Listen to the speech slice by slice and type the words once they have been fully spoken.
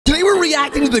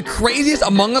reacting to the craziest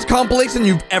Among Us compilation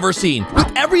you've ever seen.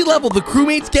 With every level the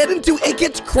crewmates get into, it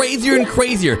gets crazier and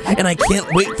crazier, and I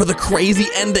can't wait for the crazy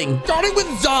ending. Starting with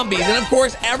zombies, and of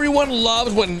course, everyone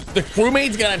loves when the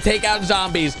crewmates gotta take out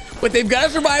zombies, but they've gotta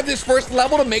survive this first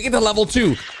level to make it to level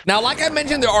 2. Now, like I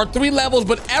mentioned, there are 3 levels,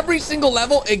 but every single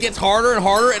level, it gets harder and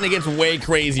harder, and it gets way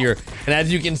crazier. And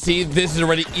as you can see, this is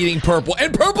already eating purple,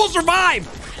 and purple survived!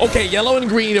 Okay, yellow and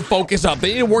green need to focus up.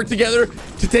 They need to work together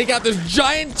to take out this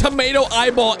giant tomato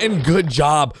eyeball, and good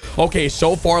job. Okay,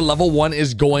 so far, level 1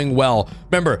 is going well.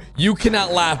 Remember, you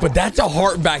cannot laugh, but that's a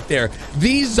heart back there.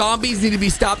 These zombies need to be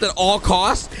stopped at all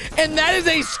costs, and that is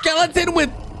a skeleton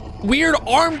with weird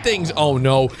arm things. Oh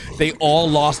no, they all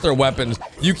lost their weapons.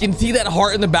 You can see that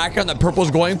heart in the background that purple's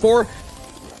going for.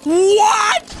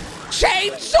 What?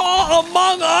 Chainsaw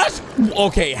Among Us?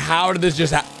 Okay, how did this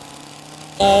just happen?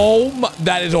 Oh my,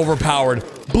 that is overpowered.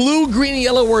 Blue, green, and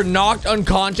yellow were knocked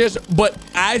unconscious, but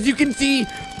as you can see,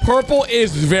 purple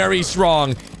is very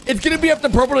strong. It's gonna be up to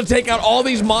purple to take out all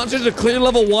these monsters to clear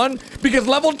level 1, because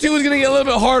level 2 is gonna get a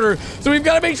little bit harder. So we've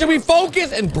got to make sure we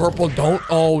focus, and purple don't,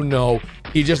 oh no.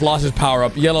 He just lost his power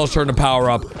up. Yellow's turn to power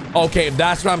up. Okay,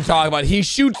 that's what I'm talking about. He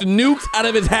shoots nukes out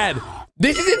of his head.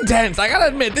 This is intense. I gotta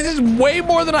admit, this is way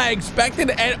more than I expected.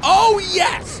 And oh,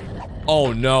 yes.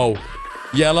 Oh, no.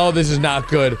 Yellow, this is not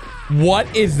good.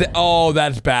 What is that? Oh,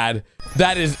 that's bad.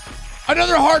 That is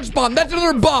another hard spawn. That's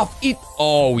another buff.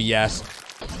 Oh, yes.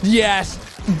 Yes.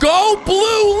 Go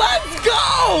blue. Let's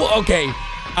go. Okay.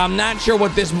 I'm not sure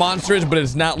what this monster is, but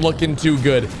it's not looking too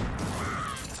good.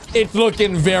 It's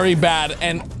looking very bad,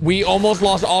 and we almost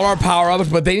lost all our power-ups,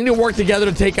 but they need to work together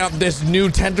to take out this new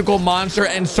tentacle monster,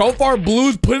 and so far,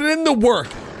 Blue's putting in the work.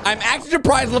 I'm actually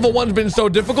surprised level 1's been so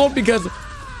difficult because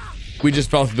we just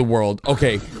fell through the world.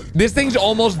 Okay, this thing's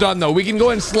almost done, though. We can go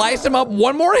and slice him up.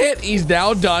 One more hit. He's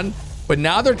now done, but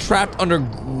now they're trapped under...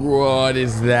 What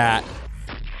is that?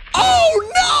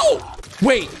 Oh, no!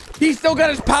 Wait, he still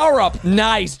got his power-up.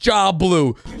 Nice job,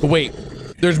 Blue. But wait.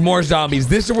 There's more zombies.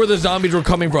 This is where the zombies were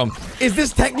coming from. Is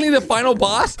this technically the final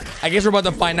boss? I guess we're about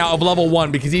to find out of level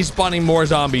 1 because he's spawning more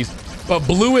zombies. But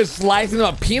Blue is slicing them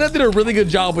up. Peanut did a really good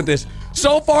job with this.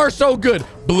 So far, so good.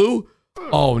 Blue?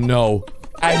 Oh, no.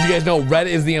 As you guys know, Red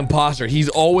is the imposter. He's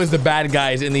always the bad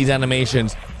guys in these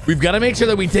animations. We've got to make sure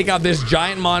that we take out this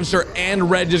giant monster, and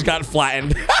Red just got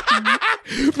flattened.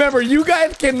 Remember, you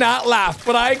guys cannot laugh,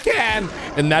 but I can.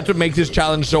 And that's what makes this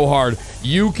challenge so hard.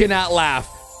 You cannot laugh.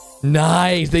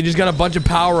 Nice. They just got a bunch of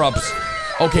power-ups.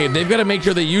 Okay, they've got to make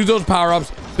sure they use those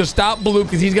power-ups to stop Blue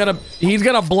because he's got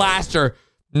a blaster.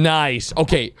 Nice.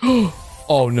 Okay.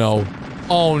 Oh no.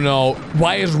 Oh no.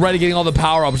 Why is Red getting all the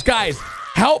power-ups? Guys,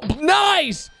 help.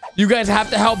 Nice. You guys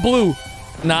have to help Blue.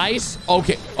 Nice.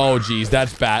 Okay. Oh geez,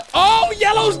 that's bad. Oh,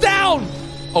 Yellow's down.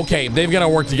 Okay, they've got to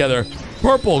work together.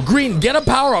 Purple, green, get a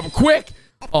power-up quick.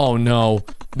 Oh no.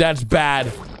 That's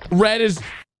bad. Red is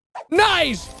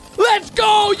nice. Let's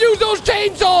go! Use those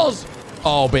chainsaws!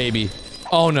 Oh, baby.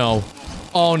 Oh, no.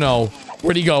 Oh, no.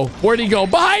 Where'd he go? Where'd he go?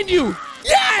 Behind you!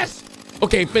 Yes!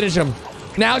 Okay, finish him.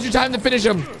 Now's your time to finish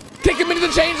him. Kick him into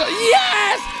the chainsaw.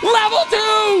 Yes!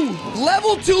 Level 2!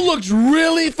 Level 2 looks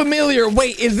really familiar.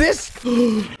 Wait, is this...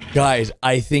 Guys,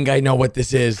 I think I know what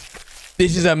this is.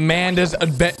 This is Amanda's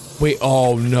advent... Wait,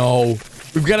 oh, no.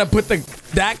 We've got to put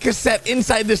that cassette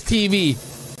inside this TV.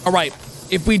 All right.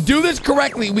 If we do this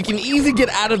correctly, we can easily get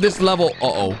out of this level.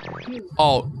 Uh-oh.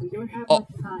 Oh. Oh.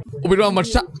 We don't have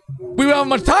much time. We don't have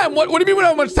much time. What do you mean we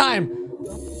don't have much time?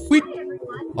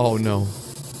 Oh, no.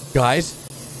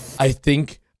 Guys, I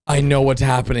think I know what's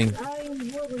happening.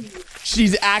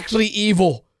 She's actually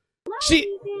evil.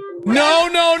 No,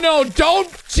 no, no.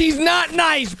 Don't. She's not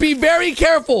nice. Be very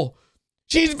careful.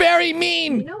 She's very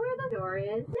mean.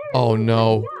 Oh,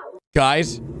 no.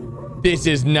 Guys, this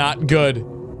is not good.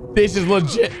 This is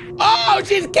legit. Oh,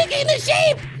 she's kicking the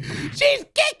sheep. She's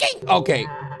kicking. Okay,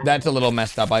 that's a little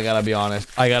messed up. I gotta be honest.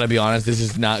 This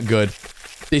is not good.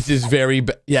 This is very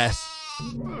bad. Yes.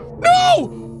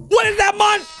 No! What is that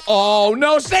monster? Oh,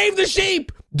 no. Save the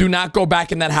sheep. Do not go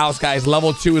back in that house, guys.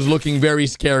 Level 2 is looking very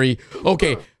scary.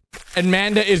 Okay.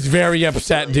 Amanda is very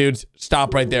upset, dudes.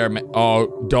 Stop right there.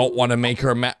 Oh, don't want to make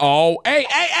her mad. Oh, hey,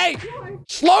 hey, hey.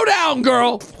 Slow down,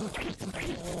 girl.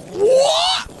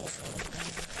 What?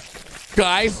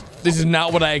 Guys, this is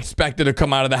not what I expected to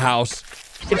come out of the house.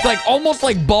 It's like almost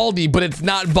like Baldy, but it's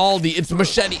not Baldy. It's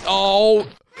Machete. Oh,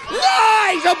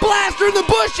 nice! A blaster in the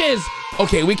bushes.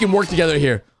 Okay, we can work together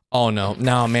here. Oh, no.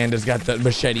 Now Amanda's got the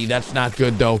machete. That's not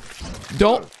good, though.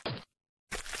 Don't.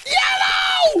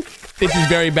 Yellow! This is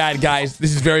very bad, guys.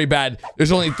 This is very bad.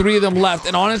 There's only 3 of them left.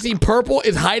 And honestly, Purple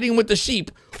is hiding with the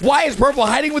sheep. Why is Purple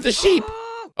hiding with the sheep?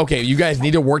 Okay, you guys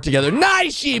need to work together.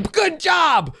 Nice, sheep. Good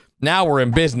job. Now we're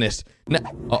in business.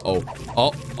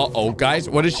 Uh-oh, guys.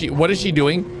 What is she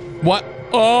doing? What?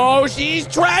 Oh, she's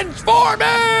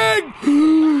transforming.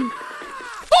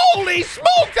 Holy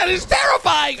smoke, that is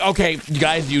terrifying. Okay, you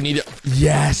guys, you need to...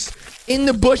 Yes. In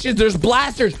the bushes, there's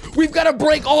blasters. We've got to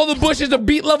break all the bushes to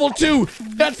beat level 2.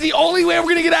 That's the only way we're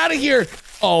going to get out of here.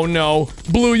 Oh, no.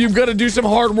 Blue, you've got to do some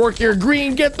hard work here.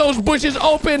 Green, get those bushes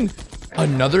open.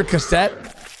 Another cassette?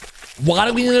 Why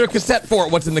do we need another cassette for?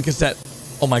 What's in the cassette?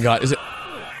 Oh, my God. Is it...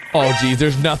 Oh, geez.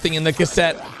 There's nothing in the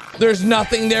cassette. There's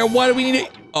nothing there. Why do we need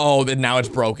it? Oh, then now it's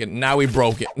broken. Now we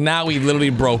broke it. Now we literally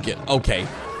broke it. Okay.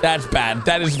 That's bad.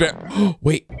 That is very...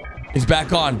 Wait. It's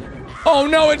back on. Oh,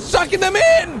 no. It's sucking them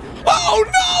in.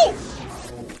 Oh,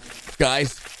 no.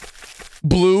 Guys.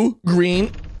 Blue,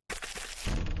 green.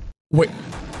 Wait.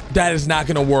 That is not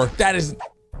going to work. That is...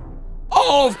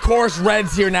 Oh, of course.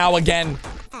 Red's here now again.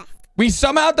 We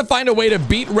somehow have to find a way to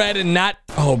beat red and not...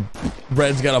 Oh,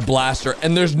 red's got a blaster.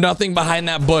 And there's nothing behind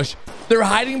that bush. They're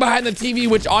hiding behind the TV,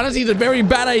 which honestly is a very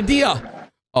bad idea.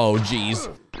 Oh, geez.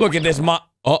 Look at this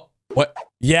Oh, what?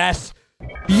 Yes.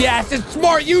 Yes, it's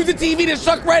smart. Use the TV to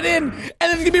suck red in. And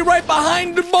it's going to be right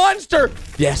behind the monster.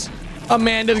 Yes.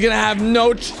 Amanda's going to have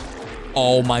no...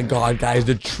 Oh, my God, guys.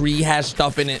 The tree has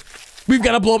stuff in it. We've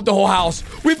got to blow up the whole house.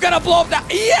 We've got to blow up that...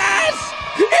 Yes!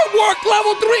 It worked.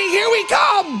 Level 3. Here we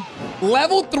come.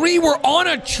 Level 3. We're on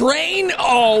a train.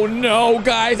 Oh, no,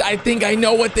 guys. I think I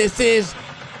know what this is.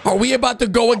 Are we about to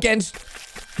go against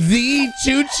the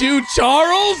Choo Choo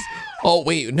Charles? Oh,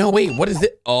 wait. No, wait. What is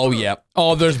it? Oh, yeah.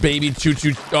 Oh, there's baby Choo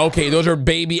Choo. Okay, those are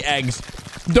baby eggs.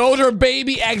 Those are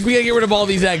baby eggs. We gotta get rid of all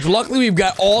these eggs. Luckily, we've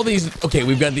got all these. Okay,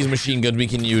 we've got these machine guns we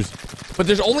can use. But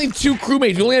there's only 2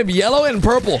 crewmates. We only have yellow and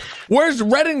purple. Where's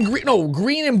red and green? No,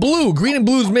 green and blue. Green and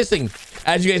blue's missing.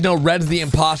 As you guys know, red's the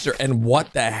imposter. And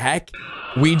what the heck?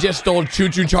 We just stole Choo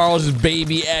Choo Charles'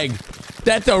 baby egg.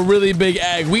 That's a really big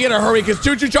egg. We gotta hurry because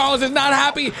Choo Choo Charles is not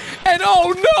happy. And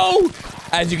oh no!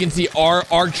 As you can see,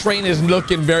 our train is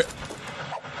looking very...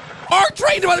 Our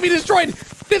train's about to be destroyed.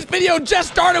 This video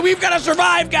just started. We've got to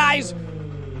survive, guys.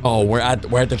 Oh, we're at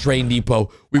the train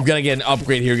depot. We've got to get an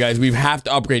upgrade here, guys. We have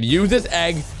to upgrade. Use this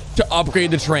egg to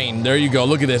upgrade the train. There you go.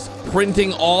 Look at this.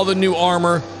 Printing all the new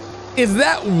armor. Is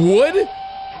that wood?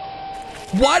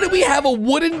 Why do we have a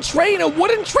wooden train? A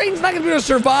wooden train's not going to be able to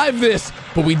survive this.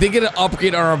 But we did get an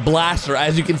upgrade on our blaster.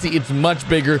 As you can see, it's much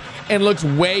bigger and looks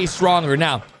way stronger.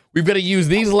 Now, we've got to use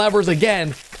these levers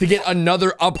again to get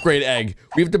another upgrade egg.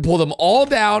 We have to pull them all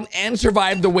down and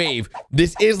survive the wave.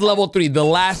 This is level 3, the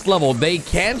last level. They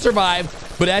can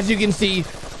survive, but as you can see,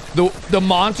 the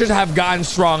monsters have gotten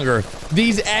stronger.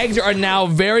 These eggs are now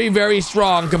very, very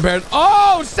strong compared...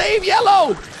 Oh, save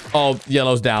yellow! Oh,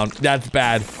 yellow's down. That's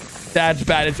bad. That's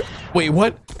bad. It's... Wait,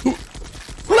 what?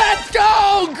 Let's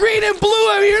go! Green and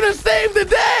blue, I'm here to save the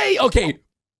day! Okay,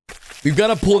 we've got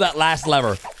to pull that last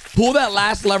lever. Pull that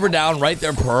last lever down right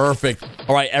there. Perfect.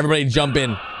 All right, everybody jump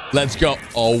in. Let's go.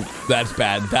 Oh, that's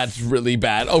bad. That's really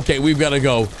bad. Okay, we've got to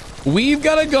go. We've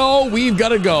got to go. We've got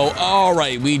to go. All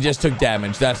right, we just took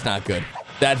damage. That's not good.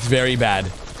 That's very bad.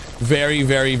 Very,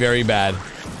 very, very bad.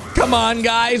 Come on,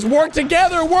 guys. Work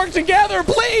together. Work together,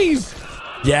 please.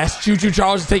 Yes, Choo Choo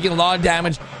Charles is taking a lot of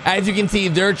damage. As you can see,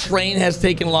 their train has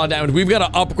taken a lot of damage. We've got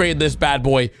to upgrade this bad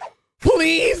boy.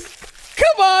 Please.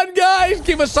 Come on, guys.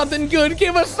 Give us something good.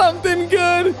 Give us something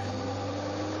good.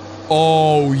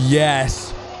 Oh,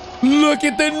 yes. Look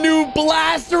at the new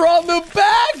blaster on the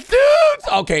back,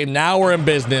 dudes. Okay, now we're in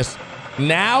business.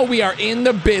 Now we are in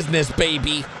the business,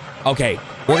 baby. Okay,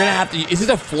 we're going to have to... Is this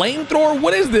a flamethrower?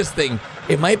 What is this thing?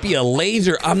 It might be a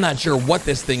laser. I'm not sure what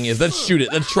this thing is. Let's shoot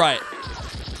it. Let's try it.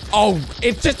 Oh,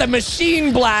 it's just a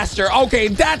machine blaster. Okay,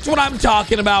 that's what I'm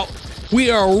talking about. We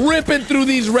are ripping through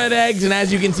these red eggs, and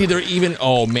as you can see, they're even...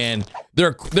 Oh, man.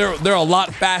 They're a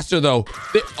lot faster, though.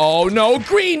 Oh, no.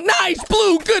 Green. Nice.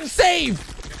 Blue. Good save.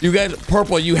 You guys,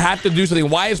 purple, you have to do something.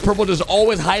 Why is purple just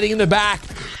always hiding in the back?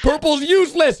 Purple's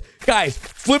useless. Guys,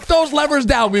 flip those levers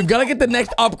down. We've got to get the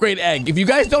next upgrade egg. If you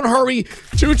guys don't hurry,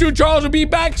 Choo Choo Charles will be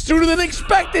back sooner than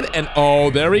expected. And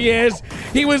oh, there he is.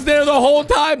 He was there the whole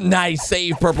time. Nice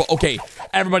save, purple. Okay,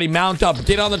 everybody mount up.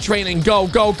 Get on the train and go,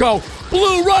 go, go.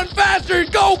 Blue, run faster.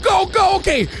 Go, go, go.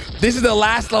 Okay, this is the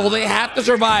last level. They have to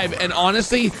survive. And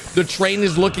honestly, the train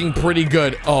is looking pretty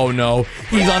good. Oh, no.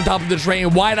 He's on top of the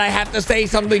train. Why did I have to say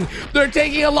something? They're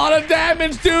taking a lot of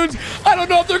damage, dudes. I don't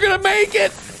know if they're going to make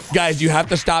it. Guys, you have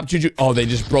to stop Choo Choo. Oh, they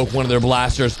just broke one of their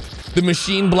blasters. The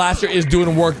machine blaster is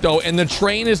doing work, though, and the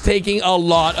train is taking a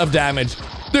lot of damage.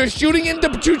 They're shooting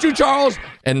into Choo Choo Charles,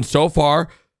 and so far,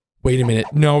 Wait a minute.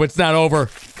 No, it's not over.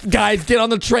 Guys, get on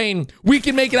the train. We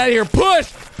can make it out of here.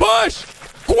 Push! Push!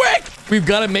 Quick! We've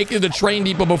got to make it to the train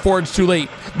depot before it's too late.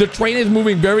 The train is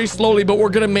moving very slowly, but we're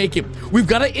going to make it. We've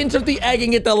got to insert the egg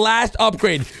and get the last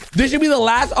upgrade. This should be the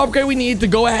last upgrade we need to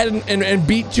go ahead and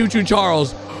beat Choo Choo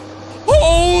Charles.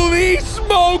 Holy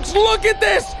smokes! Look at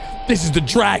this! This is the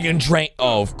dragon train.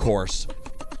 Oh, of course.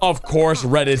 Of course,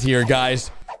 Red is here,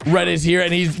 guys. Red is here,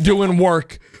 and he's doing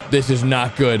work. This is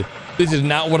not good. This is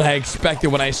not what I expected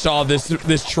when I saw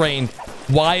this train.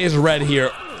 Why is Red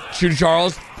here? Choo Choo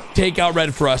Charles, take out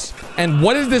Red for us. And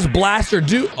what does this blaster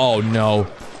do? Oh, no.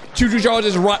 Choo Choo Charles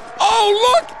is right.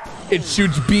 Oh, look! It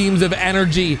shoots beams of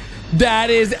energy. That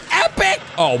is epic!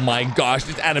 Oh, my gosh.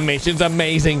 This animation's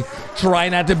amazing. Try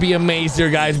not to be amazed here,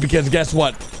 guys, because guess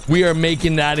what? We are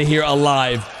making it out of here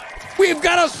alive. We've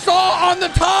got a saw on the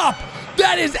top!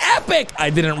 That is epic! I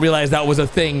didn't realize that was a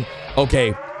thing.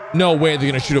 Okay. No way they're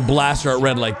gonna shoot a blaster at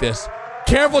Red like this.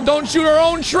 Careful, don't shoot our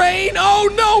own train! Oh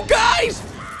no, guys!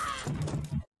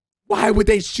 Why would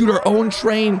they shoot our own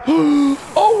train?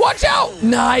 Oh, watch out!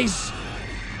 Nice!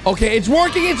 Okay, it's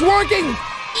working, it's working!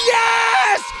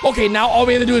 Yes! Okay, now all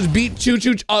we have to do is beat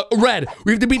Red.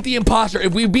 We have to beat the imposter.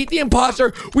 If we beat the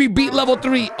imposter, we beat level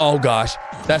 3. Oh gosh,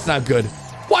 that's not good.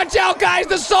 Watch out, guys,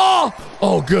 the saw!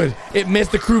 Oh, good. It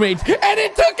missed the crewmates, and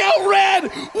it took out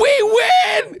Red! We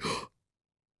win!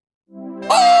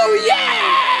 Oh,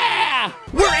 yeah!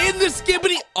 We're in the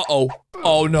skibbity. Uh-oh.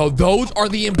 Oh, no. Those are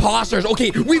the imposters.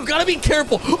 Okay, we've got to be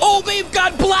careful. Oh, they've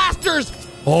got blasters.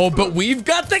 Oh, but we've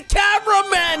got the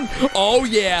cameramen. Oh,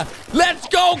 yeah. Let's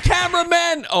go,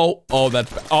 cameramen. Oh,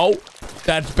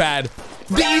 that's bad.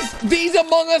 These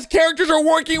Among Us characters are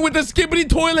working with the skibbity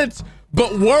toilets,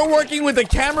 but we're working with the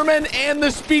cameramen and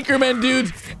the speakermen,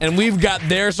 dudes, and we've got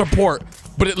their support.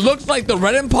 But it looks like the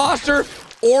Red imposter,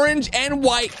 Orange, and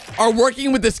White are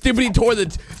working with the skibbity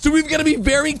toilets, so we've got to be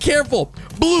very careful.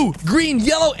 Blue, green,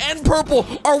 yellow, and purple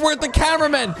are with the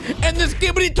cameramen, and the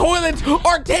skibbity toilets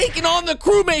are taking on the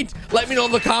crewmates. Let me know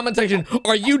in the comment section,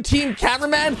 are you team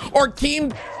cameraman or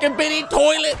team skibbity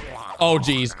toilet? Oh,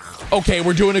 geez. Okay,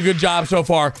 we're doing a good job so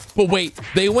far. But wait,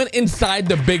 they went inside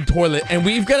the big toilet, and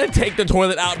we've got to take the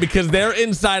toilet out because they're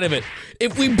inside of it.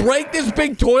 If we break this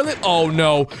big toilet, oh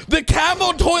no. The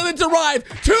camo toilets arrive.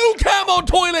 2 camo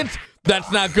toilets.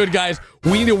 That's not good, guys.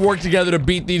 We need to work together to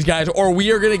beat these guys, or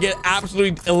we are going to get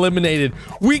absolutely eliminated.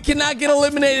 We cannot get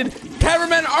eliminated.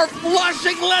 Cameramen are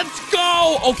flushing. Let's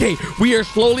go. Okay, we are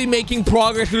slowly making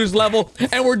progress through this level,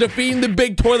 and we're defeating the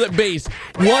big toilet base.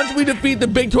 Once we defeat the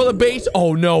big toilet base,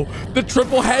 oh no, the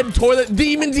triple head toilet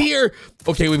demon's here.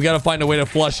 Okay, we've got to find a way to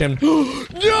flush him.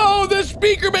 No, the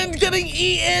speakerman's getting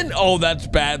eaten. Oh, that's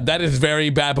bad. That is very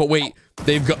bad. But wait,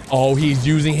 they've got, oh, he's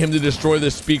using him to destroy the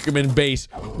speakerman base.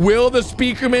 Will the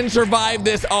speakerman survive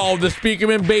this? Oh, the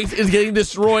speakerman base is getting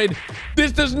destroyed.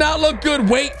 This does not look good.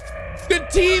 Wait, the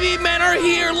TV men are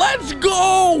here. Let's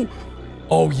go.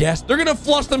 Oh, yes, they're gonna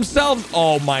flush themselves.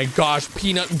 Oh my gosh,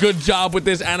 Peanut, good job with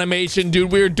this animation,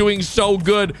 dude. We are doing so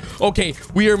good. Okay,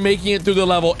 we are making it through the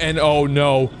level, and oh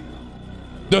no,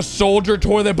 the soldier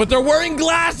toilet, but they're wearing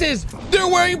glasses. They're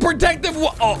wearing protective.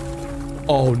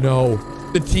 Oh no.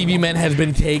 The TV man has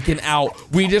been taken out.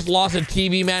 We just lost a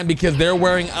TV man because they're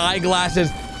wearing eyeglasses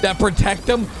that protect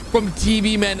them from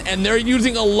TV men, and they're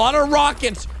using a lot of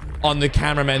rockets on the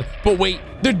cameraman. But wait,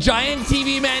 the giant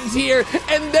TV man's here,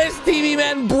 and this TV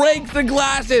man breaks the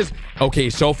glasses. Okay,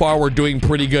 so far we're doing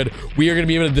pretty good. We are gonna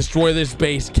be able to destroy this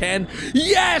base.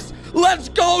 Yes, let's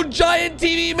go, giant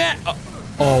TV man.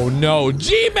 Oh no,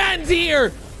 G-man's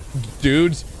here.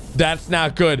 Dudes, that's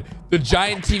not good. The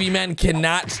giant TV man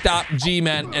cannot stop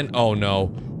G-man, and oh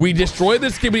no. We destroyed the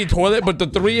skibbity toilet, but the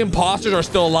 3 imposters are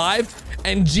still alive,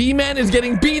 and G-man is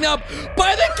getting beaten up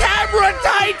by the camera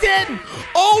titan.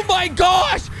 Oh my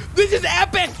gosh, this is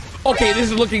epic. Okay,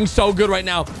 this is looking so good right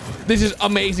now. This is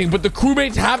amazing, but the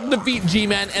crewmates have to defeat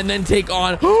G-man and then take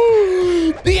on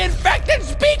the infected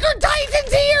speaker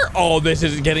titan's here. Oh, this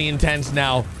is getting intense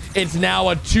now. It's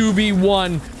now a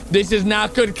 2v1. This is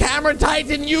not good. Camera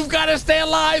Titan, you've got to stay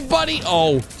alive, buddy.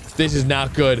 Oh, this is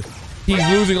not good. He's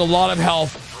losing a lot of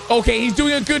health. Okay, he's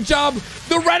doing a good job.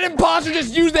 The Red imposter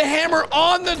just used the hammer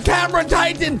on the Camera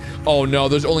Titan. Oh, no,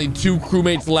 there's only 2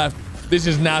 crewmates left. This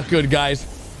is not good, guys.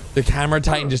 The Camera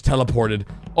Titan just teleported.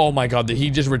 Oh, my God, did he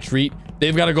just retreat?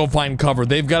 They've got to go find cover.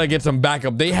 They've got to get some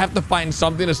backup. They have to find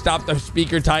something to stop the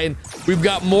Speaker Titan. We've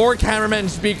got more cameramen and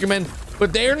speakermen,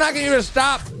 but they are not going to be able to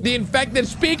stop the infected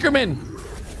speakermen.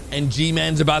 And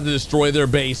G-man's about to destroy their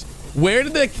base. Where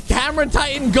did the camera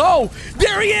titan go?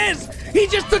 There he is. He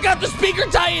just took out the speaker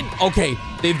titan. Okay,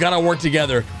 they've got to work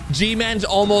together. G-Man's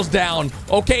almost down.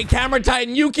 Okay, Camera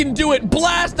Titan, you can do it.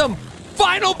 Blast him.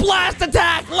 Final blast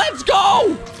attack. Let's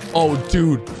go. Oh,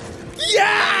 dude.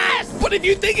 Yes! But if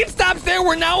you think it stops there,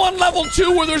 we're now on level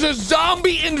 2 where there's a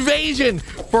zombie invasion.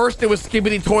 First, it was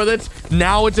skibbity toilets.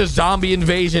 Now it's a zombie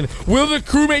invasion. Will the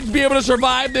crewmates be able to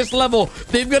survive this level?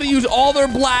 They've got to use all their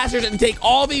blasters and take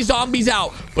all these zombies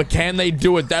out. But can they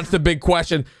do it? That's the big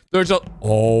question. There's a...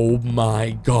 Oh,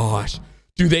 my gosh.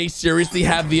 Do they seriously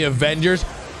have the Avengers?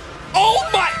 Oh,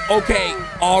 my... Okay.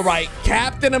 All right.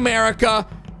 Captain America,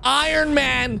 Iron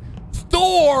Man,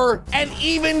 Thor, and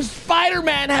even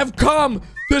Spider-Man have come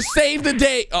to save the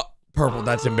day. Purple,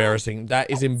 that's embarrassing. That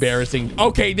is embarrassing.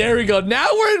 Okay, there we go. Now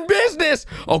we're in business.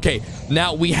 Okay,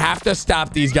 now we have to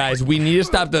stop these guys. We need to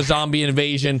stop the zombie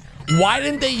invasion. Why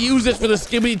didn't they use this for the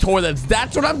skibbity toilets?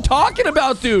 That's what I'm talking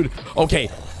about, dude. Okay,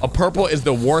 a purple is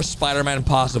the worst Spider-Man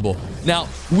possible. Now,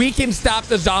 we can stop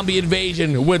the zombie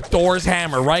invasion with Thor's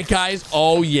hammer, right, guys?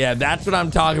 Oh, yeah, that's what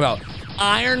I'm talking about.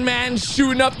 Iron Man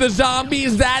shooting up the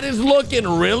zombies. That is looking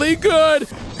really good.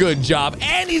 Good job.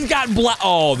 And he's got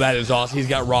oh, that is awesome. He's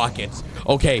got rockets.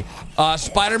 Okay,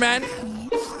 Spider-Man.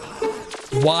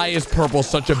 Why is purple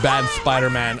such a bad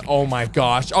Spider-Man? Oh my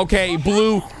gosh. Okay,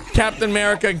 blue, Captain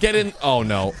America, get in. Oh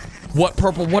no. What,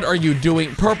 purple? What are you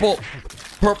doing? Purple.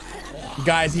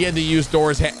 Guys, he had to use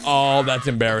Thor's oh, that's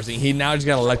embarrassing. He now just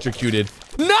got electrocuted.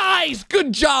 Nice.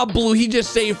 Good job, blue. He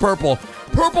just saved purple.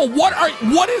 Purple,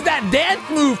 what is that dance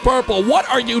move, Purple? What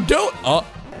are you doing?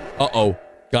 Uh-oh.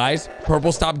 Guys,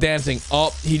 Purple, stop dancing.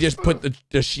 Oh, he just put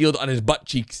the shield on his butt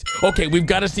cheeks. Okay, we've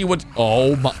got to see what's...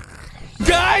 Oh, my...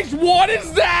 Guys, what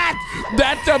is that?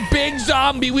 That's a big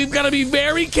zombie. We've got to be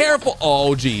very careful.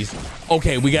 Oh, geez.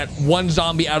 Okay, we got one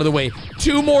zombie out of the way.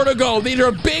 2 more to go. These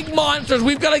are big monsters.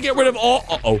 We've got to get rid of... Oh,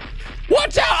 uh-oh.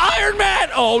 Watch out, Iron Man!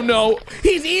 Oh, no.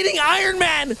 He's eating Iron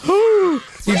Man.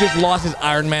 He just lost his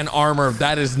Iron Man armor.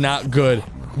 That is not good.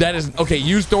 That is... Okay,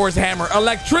 use Thor's hammer.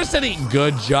 Electricity.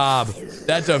 Good job.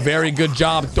 That's a very good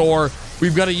job, Thor.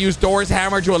 We've got to use Thor's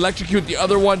hammer to electrocute the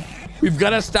other one. We've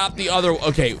got to stop the other...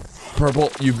 Okay,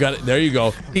 Purple, you've got it. There you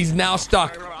go. He's now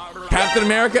stuck. Captain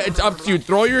America, it's up to you.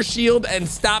 Throw your shield and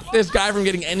stop this guy from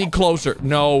getting any closer.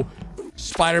 No.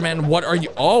 Spider-Man, what are you...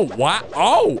 Oh, wow.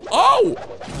 Oh.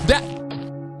 That...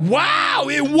 Wow,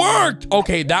 it worked.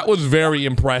 Okay, that was very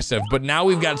impressive. But now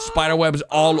we've got spider webs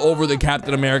all over the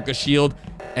Captain America shield.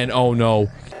 And oh no.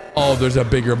 Oh, there's a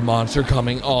bigger monster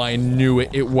coming. Oh, I knew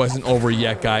it. It wasn't over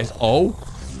yet, guys. Oh.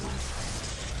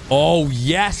 Oh,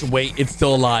 yes. Wait, it's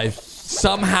still alive.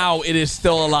 Somehow it is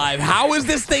still alive. How is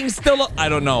this thing still... I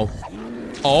don't know.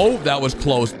 Oh, that was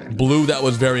close. Blue, that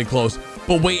was very close.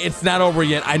 But wait, it's not over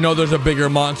yet. I know there's a bigger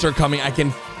monster coming. I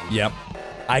can... Yep.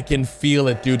 I can feel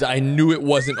it, dudes. I knew it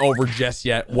wasn't over just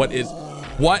yet. What is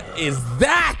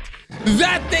that?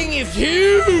 That thing is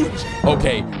huge.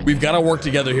 Okay, we've got to work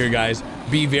together here, guys.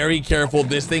 Be very careful.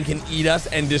 This thing can eat us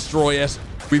and destroy us.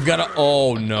 We've got to...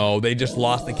 Oh, no. They just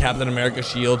lost the Captain America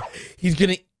shield. He's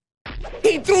gonna...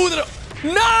 He threw the...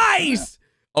 Nice!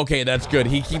 Okay, that's good.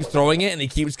 He keeps throwing it, and he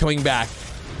keeps coming back.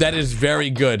 That is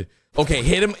very good. Okay,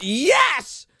 hit him.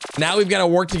 Yes! Now we've got to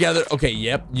work together. Okay,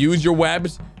 yep. Use your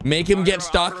webs. Make him get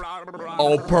stuck.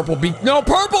 Oh, Purple. No,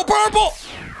 Purple!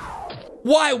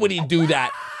 Why would he do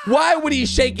that? Why would he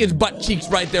shake his butt cheeks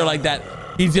right there like that?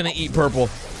 He's going to eat Purple.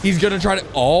 He's going to try to...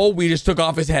 Oh, we just took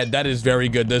off his head. That is very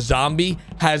good. The zombie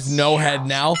has no head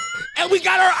now. And we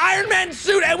got our Iron Man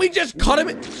suit, and we just cut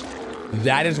him.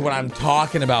 That is what I'm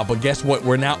talking about. But guess what?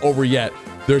 We're not over yet.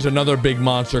 There's another big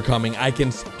monster coming. I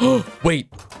can...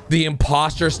 Wait. The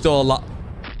imposter's still alive.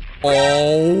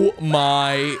 Oh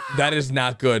my, that is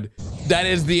not good. That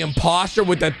is the imposter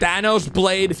with the Thanos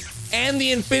blade and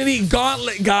the Infinity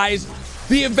Gauntlet, guys.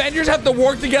 The Avengers have to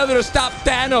work together to stop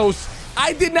Thanos.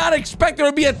 I did not expect there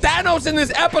would be a Thanos in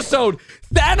this episode.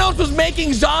 Thanos was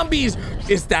making zombies.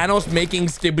 Is Thanos making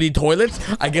skibbity toilets?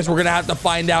 I guess we're gonna have to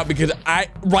find out because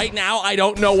right now I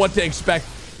don't know what to expect.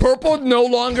 Purple no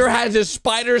longer has his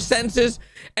spider senses,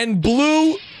 and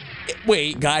blue...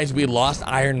 Wait, guys, we lost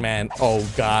Iron Man. Oh,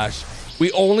 gosh.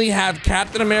 We only have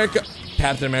Captain America.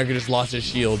 Captain America just lost his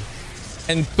shield.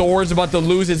 And Thor's about to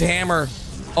lose his hammer.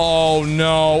 Oh,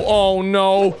 no. Oh,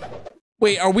 no.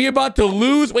 Wait, are we about to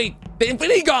lose? Wait, the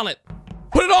Infinity Gauntlet.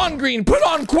 Put it on, Green. Put it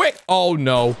on quick. Oh,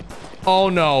 no. Oh,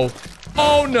 no.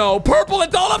 Oh, no. Purple,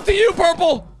 it's all up to you,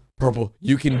 Purple. Purple,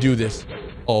 you can do this.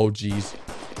 Oh, jeez.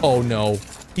 Oh, no.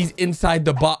 He's inside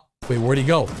the box. Wait, where'd he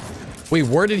go? Wait,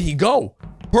 where did he go?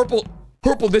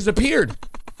 Purple disappeared.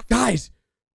 Guys,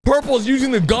 Purple's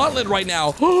using the gauntlet right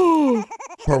now.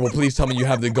 Purple, please tell me you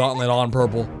have the gauntlet on,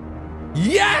 Purple.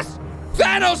 Yes!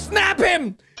 Thanos, snap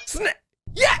him!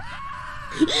 Yeah!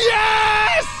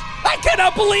 Yes! I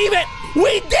cannot believe it.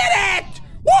 We did it.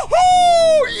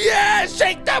 Woohoo! Yeah,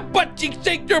 shake that butt cheeks,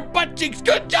 shake your butt cheeks.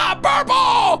 Good job,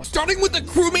 Purple. Starting with the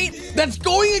crewmate that's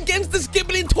going against the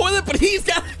Skibbity toilet, but he's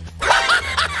got...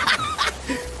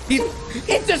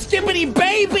 It's a Skibbity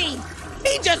baby.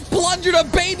 He just plundered a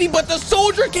baby, but the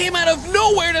soldier came out of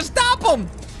nowhere to stop him.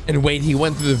 And wait, he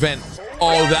went through the vent.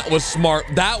 Oh, that was smart.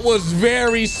 That was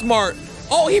very smart.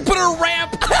 Oh, he put a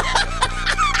ramp.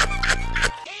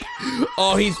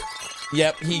 Oh,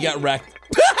 yep, he got wrecked.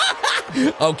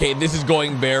 Okay, this is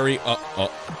going very,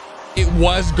 it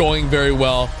was going very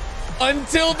well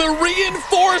until the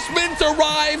reinforcements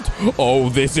arrived. Oh,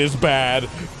 this is bad.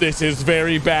 This is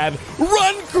very bad.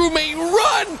 Run, crewmate,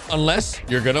 run! Unless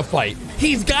you're gonna fight.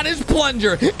 He's got his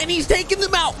plunger and he's taking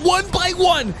them out one by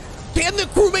one. Can the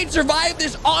crewmate survive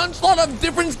this onslaught of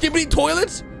different Skibbity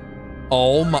toilets?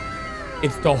 Oh my,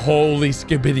 it's the holy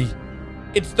Skibbity.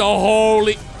 It's the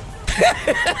holy.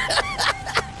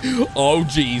 Oh,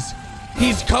 geez.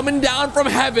 He's coming down from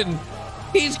heaven.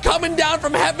 He's coming down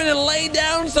from heaven and lay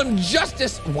down some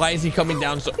justice. Why is he coming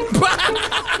down so...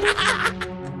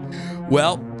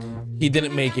 Well, he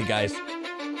didn't make it, guys.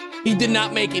 He did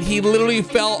not make it. He literally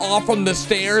fell off from the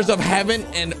stairs of heaven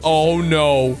and oh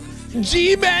no.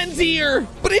 G-Man's here.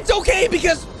 But it's okay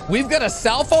because we've got a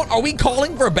cell phone. Are we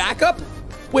calling for backup?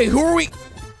 Wait, who are we?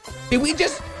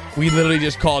 We literally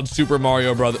just called Super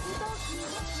Mario Brothers.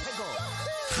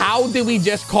 How did we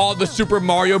just call the Super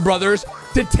Mario Brothers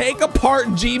to take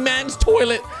apart G-Man's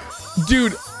toilet?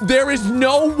 Dude, there is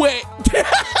no way.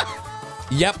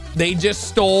 Yep, they just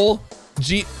stole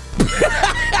G.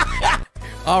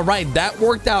 All right, that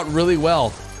worked out really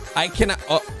well. I cannot,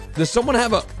 does someone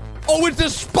have a, oh, it's a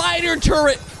spider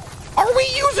turret. Are we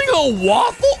using a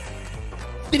waffle?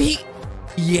 Did he,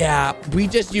 yeah, we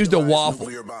just used a waffle.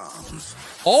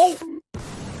 Oh.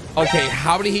 Okay,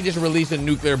 how did he just release a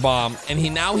nuclear bomb? And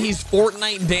he's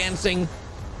Fortnite dancing.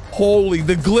 Holy,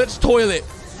 the glitch toilet.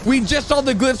 We just saw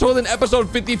the glitch toilet in episode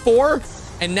 54,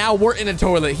 and now we're in a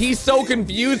toilet. He's so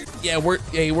confused. Yeah, we're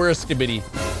a Skibbity.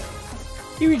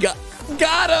 Here we go.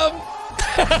 Got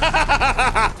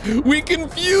him. We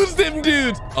confused him,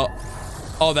 dudes.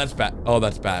 Oh, that's bad. Oh,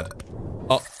 that's bad.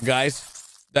 Oh, guys,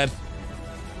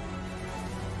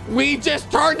 we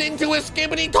just turned into a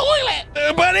Skibbity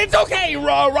toilet, but it's okay,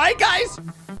 right, guys?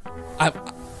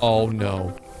 Oh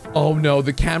no. Oh no,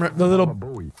 the camera, the little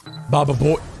Baba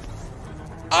Boy.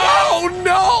 Oh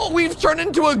no, we've turned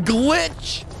into a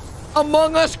glitch.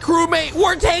 Among Us crewmate,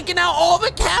 we're taking out all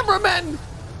the cameramen.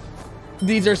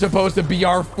 These are supposed to be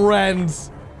our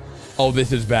friends. Oh,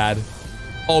 this is bad.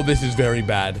 Oh, this is very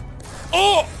bad.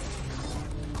 Oh!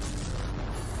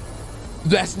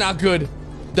 That's not good.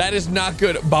 That is not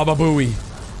good. Baba Booey.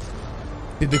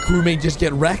 Did the crewmate just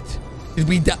get wrecked? Did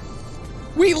we die?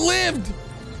 We lived!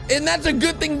 And that's a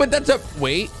good thing, but that's a...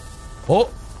 Wait. Oh,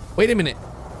 wait a minute.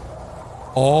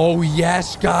 Oh,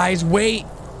 yes, guys, wait.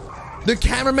 The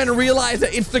cameramen realize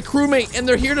that it's the crewmate and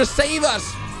they're here to save us.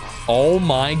 Oh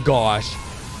my gosh.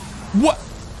 What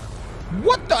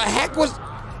the heck was...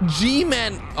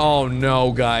 G-Man? Oh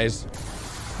no, guys.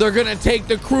 They're gonna take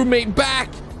the crewmate back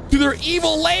to their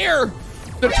evil lair.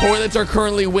 The toilets are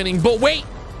currently winning, but wait.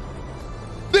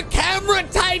 The camera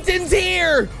titan's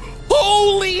here.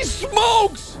 Holy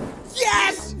smokes.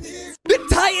 Yes. The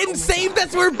Titan saved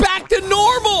us. We're back to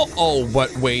normal. Oh,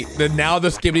 but wait. Now the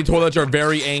Skibbity toilets are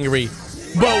very angry.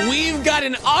 But we've got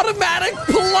an automatic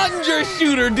plunger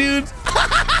shooter, dudes.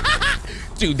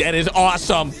 Dude, that is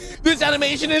awesome. This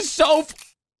animation is so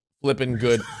flipping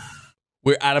good.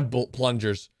 We're out of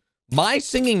plungers. My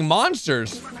singing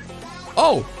monsters.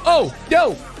 Oh,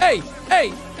 yo, hey,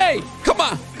 come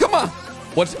on.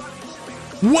 What's...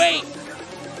 Wait.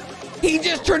 He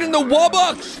just turned into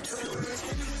Wubbox.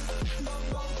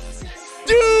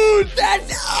 Dude,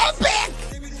 that's epic.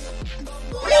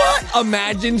 What?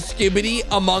 Imagine Skibbity,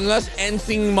 Among Us, and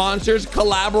Singing Monsters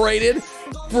collaborated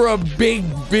for a big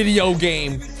video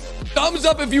game. Thumbs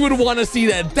up if you would want to see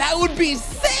that. That would be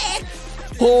sick.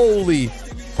 Holy.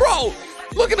 Bro,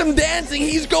 look at him dancing.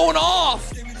 He's going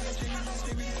off.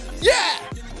 Yeah.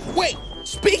 Wait,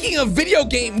 speaking of video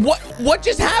game, what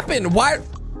just happened? Why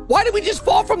did we just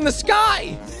fall from the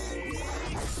sky?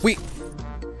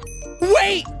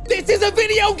 Wait, this is a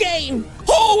video game.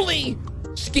 Holy.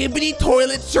 Skibbity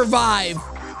toilets survive.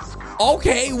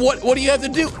 Okay, what do you have to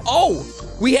do? Oh,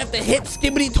 we have to hit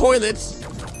Skibbity toilets,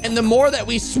 and the more that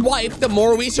we swipe, the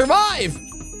more we survive.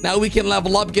 Now we can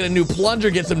level up, get a new plunger,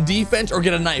 get some defense, or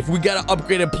get a knife. We got an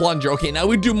upgraded plunger. Okay, now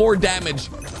we do more damage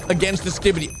against the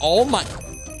Skibbity. Oh my,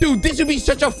 dude, this would be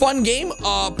such a fun game.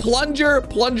 Plunger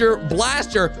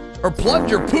blaster, or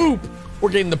plunger poop. We're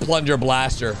getting the plunger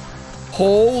blaster.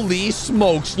 Holy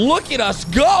smokes. Look at us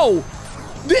go.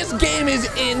 This game is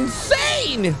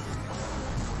insane.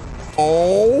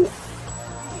 Oh.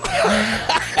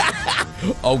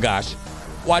 Oh, gosh.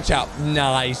 Watch out.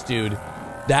 Nice, dude.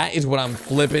 That is what I'm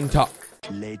flipping to.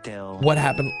 What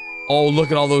happened? Oh,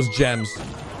 look at all those gems.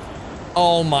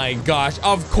 Oh, my gosh.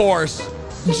 Of course.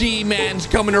 G-Man's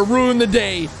coming to ruin the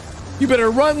day. You better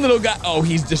run, little guy. Oh,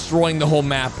 he's destroying the whole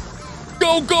map.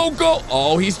 Go, go, go.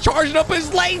 Oh, he's charging up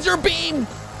his laser beam.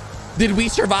 Did we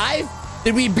survive?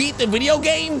 Did we beat the video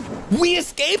game? We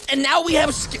escaped, and now we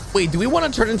have... Wait, do we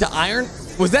want to turn into Iron?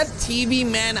 Was that TV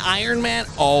Man Iron Man?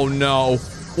 Oh, no.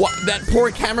 What? That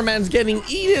poor cameraman's getting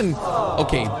eaten.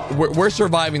 Okay, we're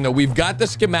surviving, though. We've got the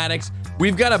schematics.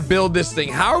 We've got to build this thing.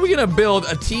 How are we going to build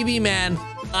a TV Man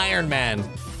Iron Man?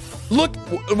 Look,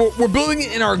 we're building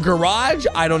it in our garage.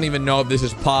 I don't even know if this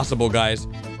is possible, guys.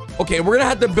 Okay, we're going to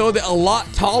have to build it a lot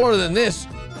taller than this.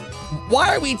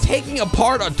 Why are we taking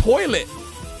apart a toilet?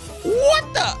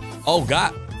 What the? Oh,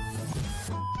 God.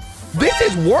 This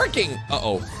is working.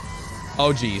 Uh-oh.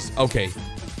 Oh, geez. Okay.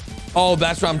 Oh,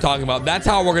 that's what I'm talking about. That's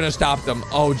how we're going to stop them.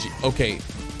 Oh, gee. Okay.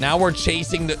 Now we're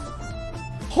chasing the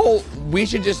whole... We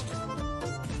should just...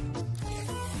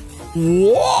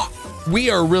 What?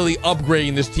 We are really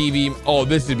upgrading this TV. Oh,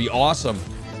 this would be awesome.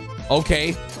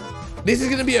 Okay. This is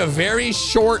going to be a very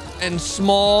short and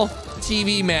small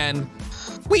TV man.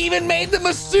 We even made them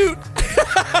a suit.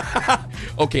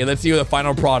 Okay, let's see the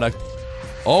final product.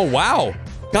 Oh, wow.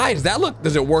 Guys, that look...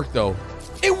 Does it work, though?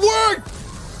 It worked!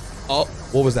 Oh,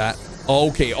 what was that?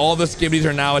 Okay, all the skibbities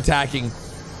are now attacking.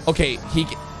 Okay, he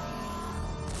can...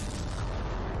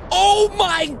 Oh,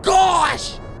 my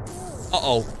gosh!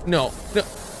 Uh-oh. No, no.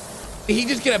 Did he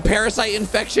just get a parasite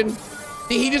infection?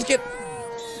 Did he just get...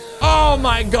 Oh,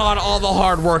 my God. All the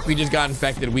hard work. We just got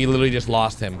infected. We literally just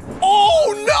lost him.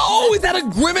 Oh, no! Is that a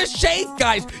Grimace shake?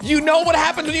 Guys, you know what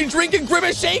happens when you drink a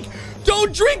Grimace shake?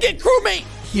 Don't drink it, crewmate!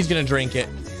 He's gonna drink it.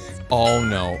 Oh,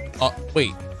 no.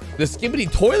 Wait. The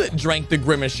skibbity toilet drank the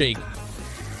Grimace shake.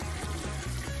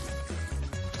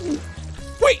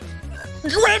 Wait!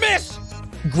 Grimace!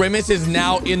 Grimace is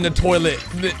now in the toilet.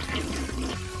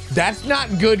 That's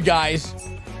not good, guys.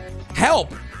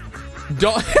 Help!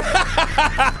 Don't...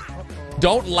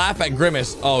 Don't laugh at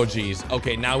Grimace. Oh, geez.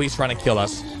 Okay, now he's trying to kill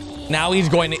us. Now he's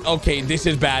going to... Okay, this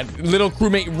is bad. Little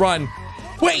crewmate, run.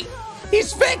 Wait!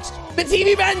 He's fixed! The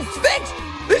TV man's fixed!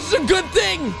 This is a good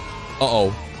thing!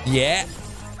 Uh-oh. Yeah.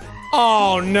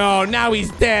 Oh, no. Now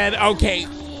he's dead. Okay.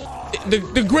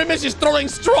 The Grimace is throwing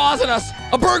straws at us.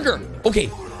 A burger. Okay.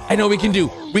 I know what we can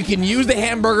do. We can use the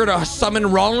hamburger to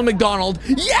summon Ronald McDonald.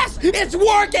 Yes! It's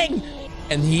working!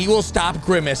 And he will stop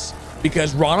Grimace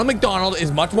because Ronald McDonald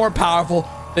is much more powerful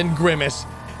than Grimace.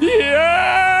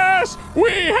 Yes! We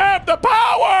have the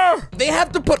power! They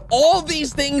have to put all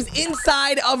these things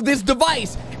inside of this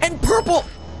device. And purple...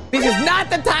 This is not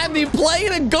the time to be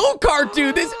playing a go-kart,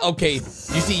 dude. This... Okay, you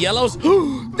see yellows?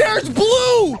 There's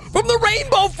blue from the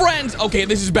Rainbow Friends. Okay,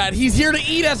 this is bad. He's here to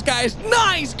eat us, guys.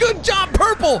 Nice. Good job,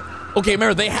 purple. Okay,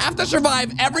 remember, they have to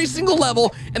survive every single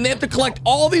level, and they have to collect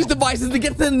all these devices to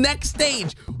get to the next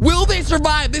stage. Will they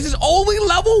survive? This is only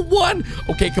level 1.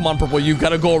 Okay, come on, purple. You've got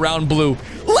to go around blue.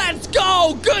 Let's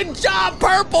go. Good job,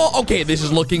 purple. Okay, this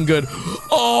is looking good.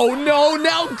 Oh, no.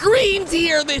 Now green's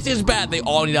here. This is bad. They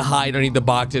all need to hide underneath the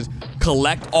boxes.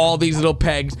 Collect all these little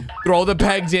pegs. Throw the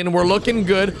pegs in. We're looking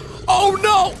good. Oh,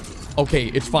 no. Okay,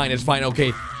 it's fine. It's fine.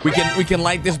 Okay, we can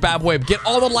light this bad boy up. Get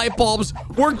all the light bulbs.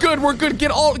 We're good. We're good.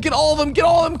 Get all of them. Get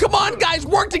all of them. Come on, guys.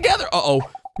 Work together. Uh-oh.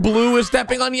 Blue is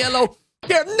stepping on yellow.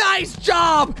 Here, nice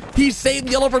job. He saved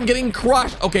yellow from getting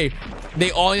crushed. Okay,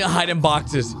 they all need to hide in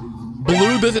boxes.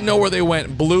 Blue doesn't know where they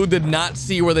went. Blue did not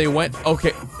see where they went.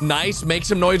 Okay, nice. Make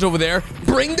some noise over there.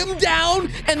 Bring them down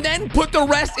and then put the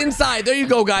rest inside. There you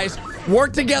go, guys.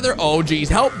 Work together. Oh, geez.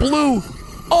 Help blue.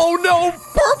 Oh, no.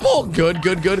 Purple. Good,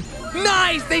 good, good.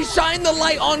 Nice. They shine the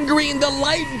light on green. The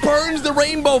light burns the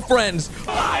Rainbow Friends.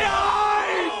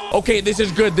 Okay, this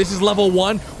is good. This is level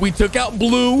 1. We took out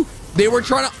blue. They were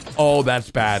trying to... Oh,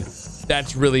 that's bad.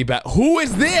 That's really bad. Who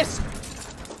is this?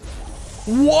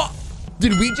 What?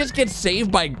 Did we just get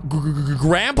saved by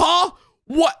Grandpa?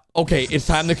 What? Okay, it's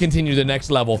time to continue the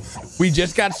next level. We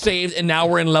just got saved, and now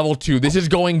we're in level 2. This is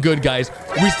going good, guys.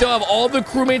 We still have all the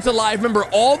crewmates alive. Remember,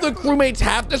 all the crewmates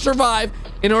have to survive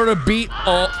in order to beat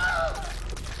all...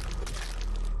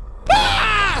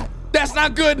 Ah! That's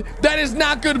not good. That is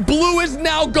not good. Blue is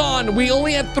now gone. We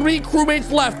only have 3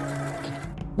 crewmates left.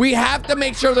 We have to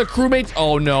make sure the crewmates...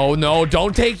 Oh, no, no.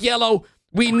 Don't take yellow.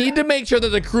 We need to make sure that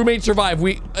the crewmates survive.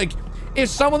 If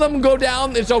some of them go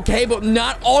down, it's okay, but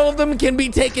not all of them can be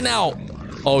taken out.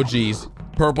 Oh, geez.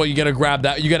 Purple, you gotta grab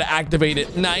that. You gotta activate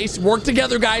it. Nice. Work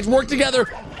together, guys. Work together.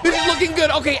 This is looking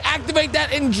good. Okay, activate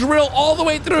that and drill all the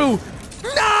way through.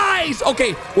 Nice.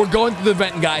 Okay, we're going through the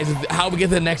vent, guys. How we get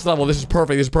to the next level. This is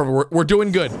perfect. This is perfect. We're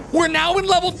doing good. We're now in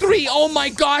level 3. Oh my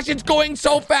gosh, it's going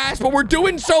so fast, but we're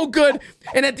doing so good.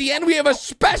 And at the end, we have a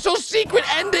special secret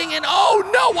ending. And oh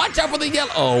no, watch out for the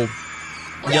yellow. Oh,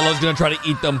 yellow's gonna try to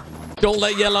eat them. Don't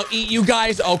let yellow eat you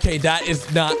guys. Okay, that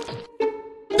is not...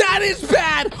 That is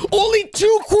bad. Only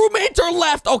 2 crewmates are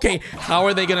left. Okay, how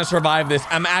are they gonna survive this?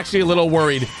 I'm actually a little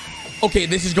worried. Okay,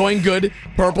 this is going good.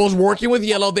 Purple's working with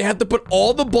yellow. They have to put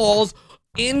all the balls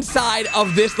inside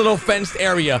of this little fenced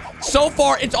area. So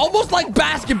far, it's almost like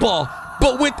basketball,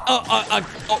 but with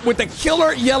a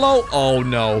killer yellow. Oh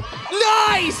no.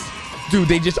 Nice! Dude,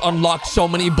 they just unlocked so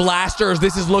many blasters.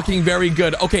 This is looking very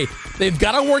good. Okay, they've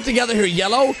got to work together here.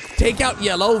 Yellow, take out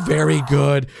yellow. Very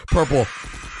good. Purple,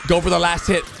 go for the last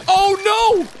hit. Oh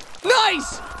no!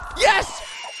 Nice! Yes!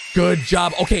 Good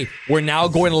job. Okay, we're now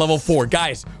going to level 4.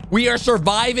 Guys, we are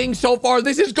surviving so far.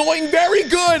 This is going very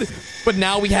good. But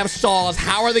now we have saws.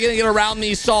 How are they going to get around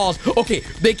these saws? Okay,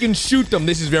 they can shoot them.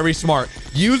 This is very smart.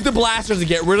 Use the blasters to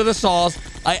get rid of the saws.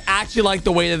 I actually like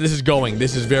the way that this is going.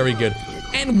 This is very good.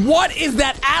 And what is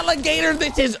that alligator?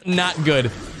 This is not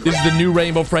good. This is the new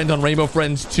Rainbow Friends on Rainbow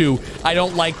Friends 2. I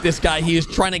don't like this guy. He is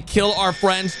trying to kill our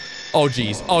friends. Oh,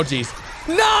 geez. Oh, geez.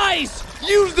 Nice!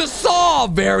 Use the saw.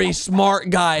 Very smart,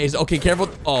 guys. Okay, careful.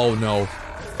 Oh, no.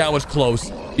 That was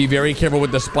close. Be very careful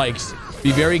with the spikes.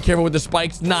 Be very careful with the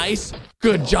spikes. Nice.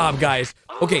 Good job, guys.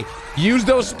 Okay, use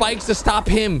those spikes to stop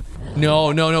him.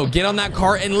 No, no, no. Get on that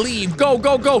car and leave. Go,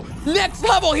 go, go. Next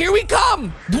level. Here we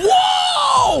come.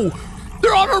 Whoa!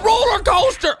 They're on a roller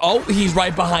coaster. Oh, he's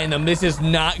right behind them. This is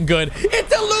not good.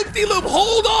 It's a loop-de-loop.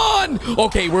 Hold on.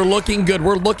 Okay, we're looking good.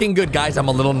 We're looking good, guys. I'm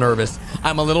a little nervous.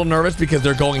 I'm a little nervous because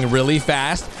they're going really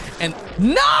fast. And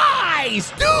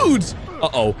nice, dudes.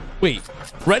 Uh-oh. Wait,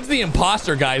 Red's the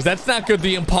imposter, guys. That's not good.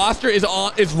 The imposter is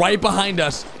right behind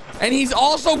us. And he's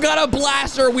also got a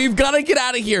blaster. We've got to get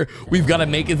out of here. We've got to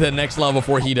make it to the next level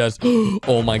before he does.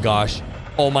 Oh my gosh.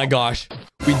 Oh my gosh.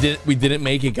 We didn't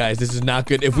make it, guys. This is not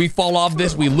good. If we fall off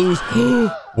this, we lose.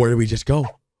 Where did we just go?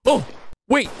 Oh,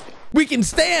 wait. We can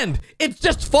stand. It's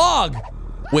just fog.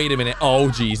 Wait a minute.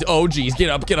 Oh, geez. Oh, geez. Get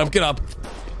up, get up, get up.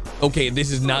 Okay, this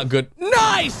is not good.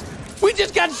 Nice. We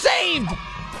just got saved.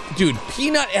 Dude,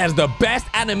 Peanut has the best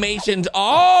animations.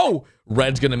 Oh,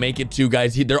 Red's gonna make it too,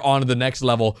 guys. They're on to the next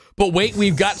level. But wait,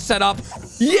 we've got set up.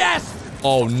 Yes.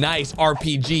 Oh, nice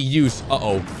RPG use.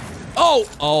 Uh-oh.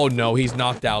 Oh no, he's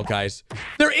knocked out, guys.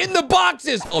 They're in the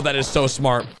boxes. Oh, that is so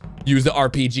smart. Use the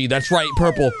RPG. That's right,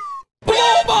 Purple. Blow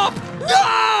him up.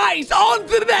 Nice. On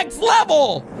to the next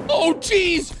level. Oh,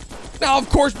 geez. Now, of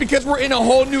course, because we're in a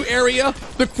whole new area,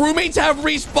 the crewmates have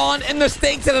respawned and the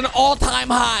stakes at an all-time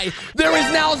high. There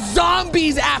is now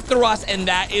zombies after us, and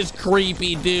that is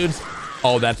creepy, dudes.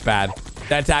 Oh, that's bad.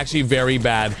 That's actually very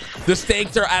bad. The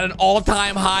stakes are at an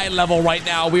all-time high level right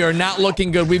now. We are not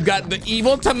looking good. We've got the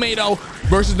evil tomato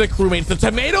versus the crewmates. The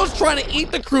tomato's trying to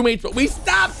eat the crewmates, but we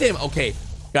stopped him. Okay,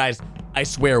 guys, I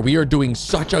swear, we are doing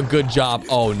such a good job.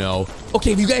 Oh, no.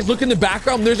 Okay, if you guys look in the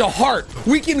background, there's a heart.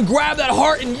 We can grab that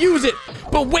heart and use it.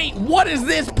 But wait, what is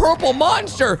this purple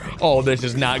monster? Oh, this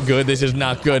is not good. This is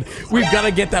not good. We've got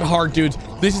to get that heart, dudes.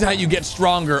 This is how you get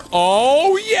stronger.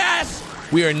 Oh, yes.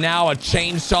 We are now a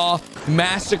chainsaw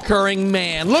massacring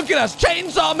man. Look at us,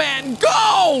 Chainsaw Man,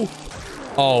 go!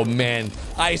 Oh, man,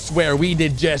 I swear we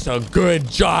did just a good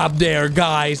job there,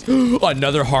 guys.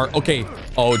 Another heart. Okay.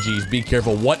 Oh, geez, be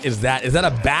careful. What is that? Is that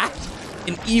a bat?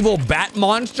 An evil bat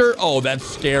monster? Oh, that's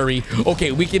scary.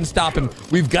 Okay, we can stop him.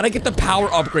 We've got to get the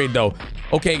power upgrade, though.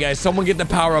 Okay, guys, someone get the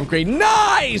power upgrade.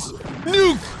 Nice!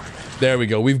 Nuke! There we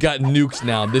go. We've got nukes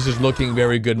now. This is looking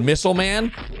very good. Missile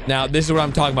Man. Now, this is what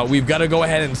I'm talking about. We've got to go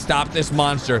ahead and stop this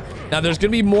monster. Now, there's going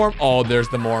to be more. Oh, there's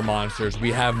the more monsters.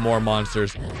 We have more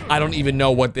monsters. I don't even know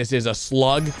what this is. A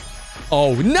slug?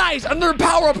 Oh, nice. Another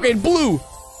power upgrade. Blue.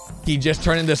 He just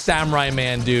turned into Samurai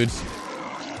Man, dudes.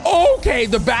 Okay,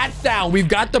 the bat's down. We've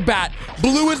got the bat.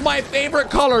 Blue is my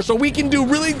favorite color, so we can do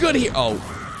really good here.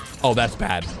 Oh, that's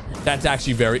bad. That's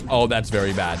actually that's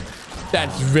very bad.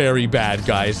 That's very bad,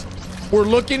 guys. We're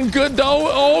looking good, though.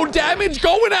 Oh, damage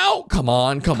going out. Come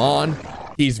on, come on.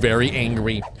 He's very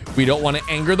angry. We don't want to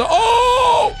anger the...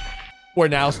 Oh! We're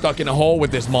now stuck in a hole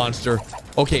with this monster.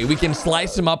 Okay, we can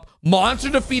slice him up. Monster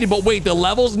defeated, but wait, the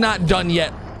level's not done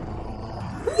yet.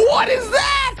 What is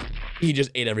that? He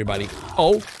just ate everybody.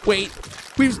 Oh, wait.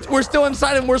 We're still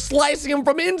inside him. We're slicing him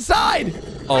from inside.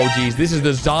 Oh, geez. This is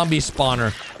the zombie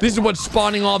spawner. This is what's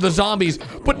spawning all the zombies.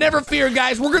 But never fear,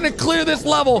 guys. We're going to clear this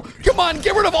level. Come Come on,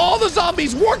 get rid of all the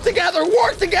zombies. Work together,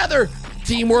 work together.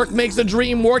 Teamwork makes the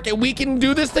dream work, and we can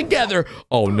do this together.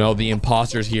 Oh no, the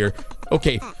imposter's here.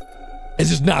 Okay,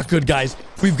 this is not good, guys.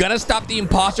 We've got to stop the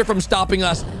imposter from stopping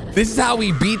us. This is how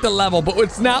we beat the level, but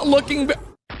it's not looking...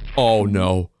 Oh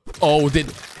no. Oh,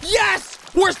 yes,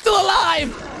 we're still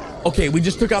alive. Okay, we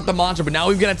just took out the monster, but now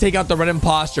we've got to take out the red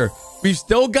imposter. We've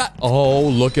still got... Oh,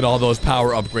 look at all those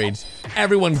power upgrades.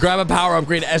 Everyone, grab a power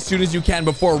upgrade as soon as you can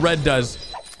before Red does.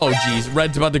 Oh, geez.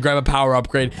 Red's about to grab a power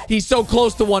upgrade. He's so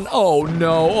close to one. Oh,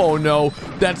 no. Oh, no.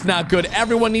 That's not good.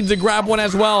 Everyone needs to grab one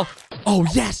as well. Oh,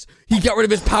 yes. He got rid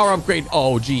of his power upgrade.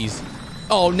 Oh, geez.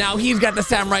 Oh, now he's got the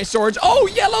samurai swords. Oh,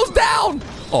 yellow's down.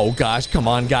 Oh, gosh. Come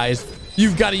on, guys.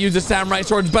 You've got to use the samurai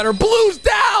swords better. Blue's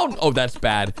down. Oh, that's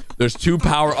bad. There's 2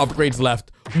 power upgrades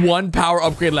left. 1 power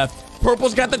upgrade left.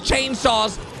 Purple's got the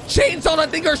chainsaws. Chainsaws, I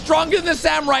think, are stronger than the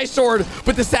samurai sword,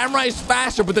 but the samurai is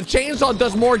faster, but the chainsaw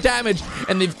does more damage.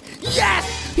 And they've...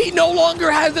 Yes! He no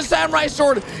longer has the samurai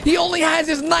sword. He only has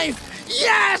his knife.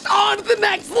 Yes! On to the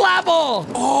next level.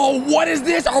 Oh, what is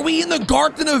this? Are we in the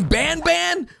Garden of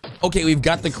Ban? Okay, we've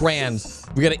got the crayons.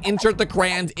 We got to insert the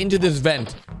crayons into this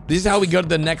vent. This is how we go to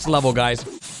the next level,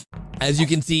 guys. As you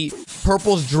can see,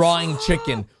 Purple's drawing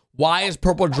chicken. Why is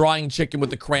Purple drawing chicken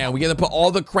with the crayon? We gotta put all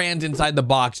the crayons inside the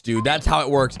box, dude. That's how it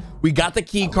works. We got the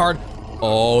key card.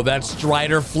 Oh, that's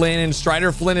Strider Flynn, and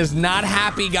Strider Flynn is not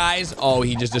happy, guys. Oh,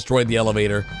 he just destroyed the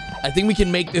elevator. I think we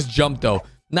can make this jump, though.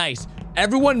 Nice.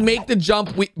 Everyone make the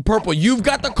jump. Purple, you've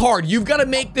got the card. You've got to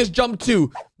make this jump,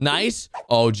 too. Nice.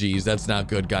 Oh, geez. That's not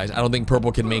good, guys. I don't think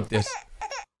Purple can make this.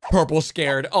 Purple's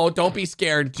scared. Oh, don't be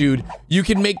scared, dude. You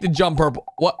can make the jump, Purple.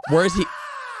 What? Where is he?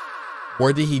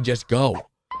 Where did he just go?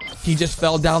 He just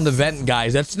fell down the vent,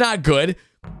 guys. That's not good.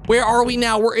 Where are we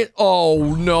now? We're in...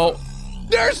 Oh, no.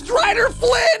 There's Strider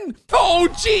Flynn. Oh,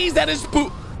 geez. That is...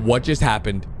 What just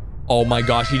happened? Oh, my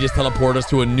gosh. He just teleported us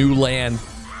to a new land.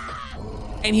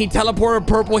 And he teleported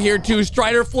Purple here, too.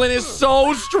 Strider Flynn is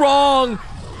so strong.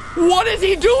 What is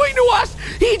he doing to us?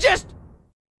 He just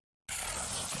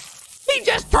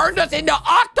turned us into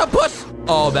octopus.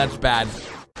 Oh, that's bad.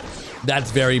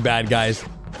 That's very bad, guys.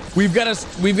 We've got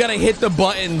to hit the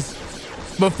buttons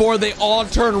before they all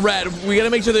turn red. We got to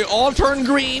make sure they all turn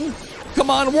green. Come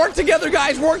on, work together,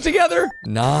 guys. Work together.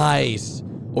 Nice.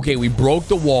 Okay, we broke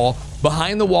the wall.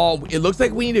 Behind the wall, it looks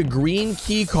like we need a green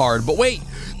key card. But wait,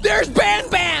 there's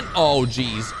Ban. Oh,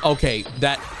 geez. Okay,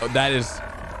 that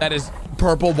is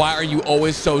Purple. Why are you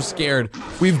always so scared?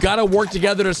 We've got to work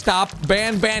together to stop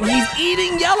Ban. He's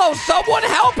eating yellow. Someone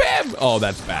help him. Oh,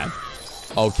 that's bad.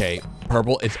 Okay.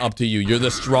 Purple, it's up to you. You're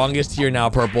the strongest here now,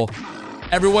 Purple.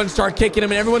 Everyone start kicking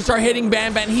him and everyone start hitting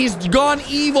Ban. He's gone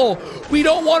evil. We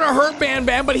don't want to hurt Ban,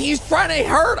 but he's trying to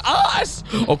hurt us.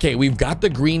 Okay, we've got the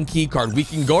green key card. We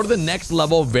can go to the next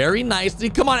level very nicely.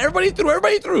 Come on, everybody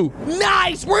through.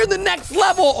 Nice, we're in the next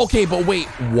level. Okay, but wait,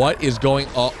 what is going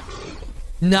on?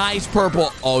 Nice,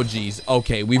 Purple. Oh, geez.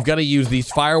 Okay, we've got to use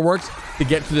these fireworks to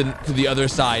get to the other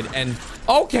side. And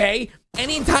okay,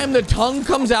 anytime the tongue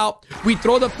comes out, we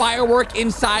throw the firework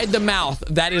inside the mouth.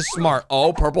 That is smart.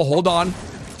 Oh, Purple, hold on.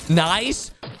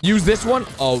 Nice. Use this one.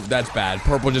 Oh, that's bad.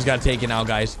 Purple just got taken out,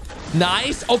 guys.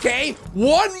 Nice. Okay,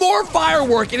 one more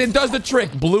firework and it does the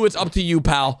trick. Blue, it's up to you,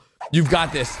 pal. You've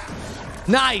got this.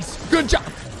 Nice. Good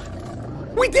job.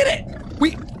 We did it.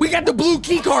 We got the blue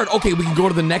key card. Okay, we can go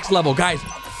to the next level, guys.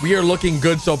 We are looking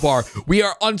good so far. We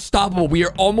are unstoppable. We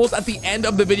are almost at the end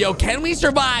of the video. Can we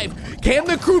survive? Can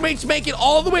the crewmates make it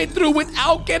all the way through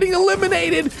without getting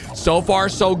eliminated? So far,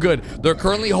 so good. They're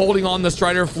currently holding on to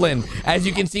Strider Flynn. As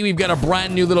you can see, we've got a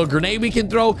brand new little grenade we can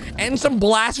throw and some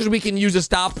blasters we can use to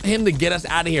stop him to get us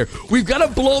out of here. We've got to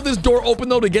blow this door open,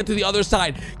 though, to get to the other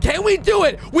side. Can we do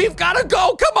it? We've got to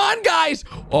go. Come on, guys.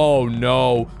 Oh,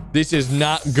 no. This is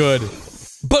not good.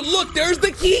 But look, there's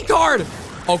the key card.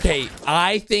 Okay,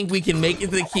 I think we can make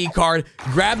it to the key card,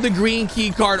 grab the green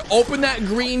key card, open that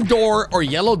green door or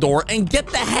yellow door, and get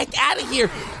the heck out of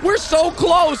here. We're so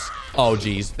close. Oh,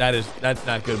 geez, that's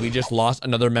not good. We just lost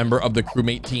another member of the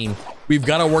crewmate team. We've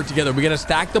got to work together. We got to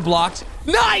stack the blocks.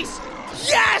 Nice.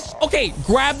 Yes. Okay,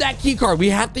 grab that key card. We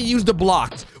have to use the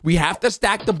blocks. We have to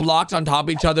stack the blocks on top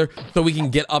of each other so we can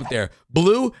get up there.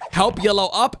 Blue, help yellow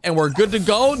up, and we're good to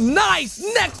go. Nice.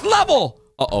 Next level.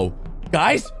 Uh-oh.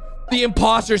 Guys, the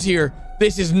imposter's here.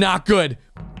 This is not good.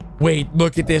 Wait,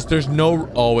 look at this. There's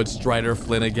no... Oh, it's Strider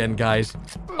Flynn again, guys.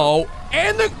 Oh,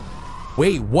 and the...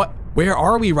 Wait, what? Where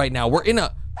are we right now? We're in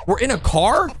a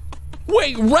car?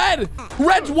 Wait,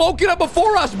 Red's woken up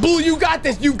before us. Blue, you got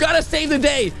this. You've got to save the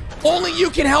day. Only you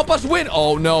can help us win.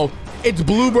 Oh, no. It's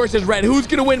Blue versus Red. Who's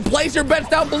going to win? Place your bets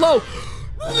down below.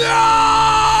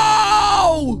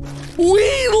 No!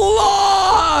 We lost!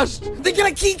 they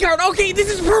get a key card. Okay, this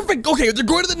is perfect. Okay, they're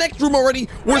going to the next room already.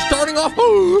 We're starting off.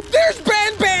 Oh, there's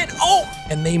Ban Ban. Oh,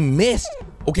 and they missed.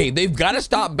 Okay, they've got to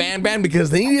stop Ban Ban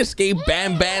because they need to escape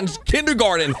Ban Ban's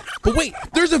kindergarten. But wait,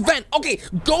 there's a vent. Okay,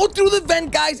 go through the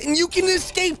vent, guys, and you can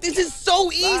escape. This is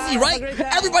so easy, right?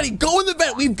 Everybody, go in the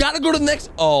vent. We've got to go to the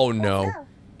next. Oh, no.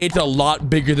 It's a lot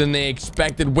bigger than they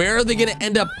expected. Where are they going to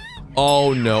end up?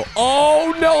 Oh, no.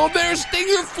 Oh, no. There's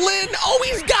Stinger Flynn. Oh,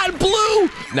 he's got blue.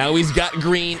 Now he's got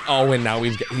green. Oh, and now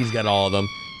he's got all of them.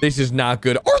 This is not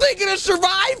good. Are they gonna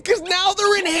survive? Because now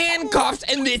they're in handcuffs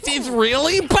and this is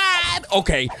really bad.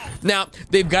 Okay, now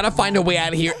they've got to find a way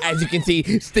out of here. As you can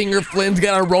see, Stinger Flynn's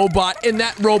got a robot and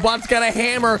that robot's got a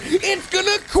hammer. It's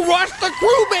gonna crush the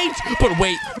crewmates. But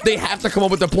wait, they have to come up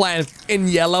with a plan. And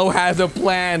Yellow has a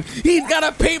plan. He's got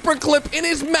a paper clip in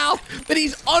his mouth that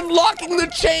he's unlocking the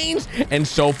chains. And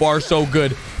so far, so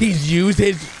good. He's used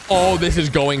his... Oh, this is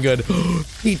going good.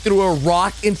 He threw a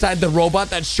rock inside the robot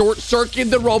that short-circuited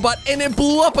the robot and it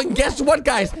blew up. And guess what,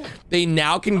 guys? They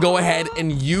now can go ahead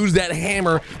and use that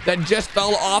hammer that just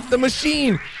fell off the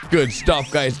machine. Good stuff,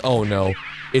 guys. Oh, no.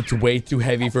 It's way too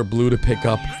heavy for Blue to pick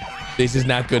up. This is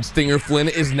not good. Stinger Flynn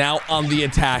is now on the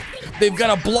attack. They've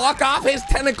got to block off his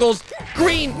tentacles.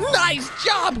 Green, nice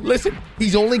job. Listen,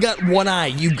 he's only got one eye.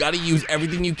 You've got to use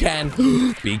everything you can.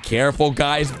 Be careful,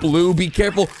 guys. Blue, be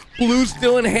careful. Blue's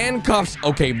still in handcuffs.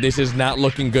 Okay, this is not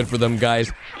looking good for them,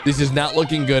 guys. This is not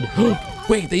looking good.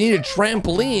 Wait, they need a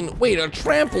trampoline. Wait, a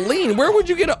trampoline? Where would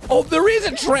you get a... Oh, there is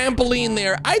a trampoline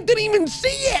there. I didn't even see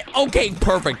it. Okay,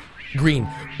 perfect. Green,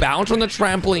 bounce on the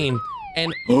trampoline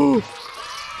and...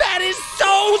 That is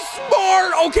so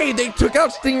smart. Okay, they took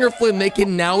out Stinger Flynn. They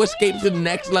can now escape to the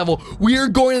next level. We are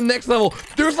going to the next level.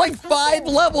 There's like 5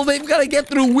 levels they've got to get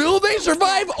through. Will they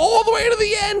survive all the way to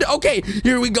the end? Okay,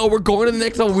 here we go. We're going to the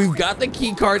next level. We've got the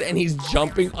key card and he's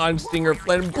jumping on Stinger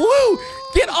Flynn. Blue,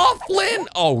 get off Flynn.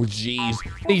 Oh, jeez.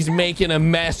 He's making a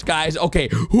mess, guys. Okay,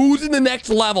 who's in the next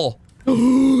level?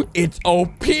 It's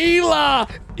Opila.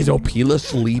 Is Opila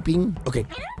sleeping? Okay.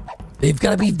 They've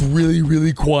got to be really,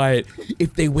 really quiet.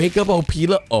 If they wake up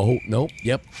Opila... Oh, no.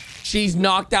 Yep. She's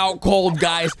knocked out cold,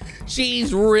 guys.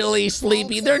 She's really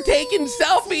sleepy. They're taking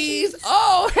selfies.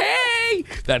 Oh, hey.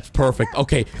 That's perfect.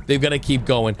 Okay, they've got to keep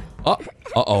going.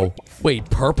 Uh-oh. Wait,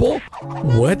 purple?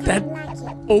 What? That...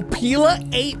 Opila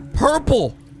ate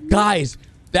purple. Guys,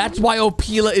 that's why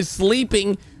Opila is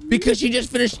sleeping. Because she just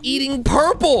finished eating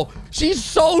purple. She's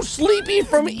so sleepy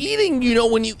from eating. You know,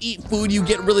 when you eat food, you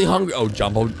get really hungry. Oh,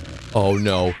 Jumbo... Oh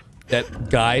no, that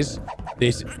guys,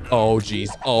 this, oh geez,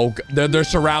 oh, they're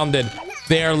surrounded.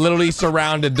 They are literally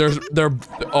surrounded. They're,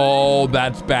 oh,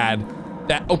 that's bad.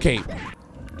 Okay.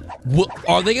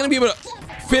 Are they gonna be able to,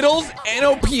 Fiddles and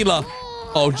Opila?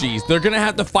 Oh geez, they're gonna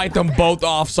have to fight them both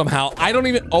off somehow. I don't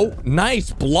even, oh,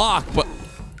 nice block, but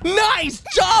nice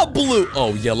job, Blue.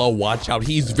 Oh, Yellow, watch out.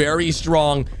 He's very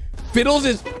strong. Fiddles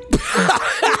is,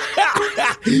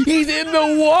 he's in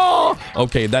the wall.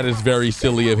 Okay, that is very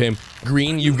silly of him.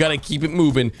 Green, you've got to keep it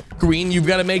moving. Green, you've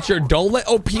got to make sure. Don't let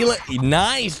Opila.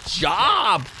 Nice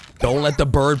job. Don't let the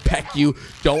bird peck you.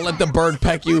 Don't let the bird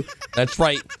peck you. That's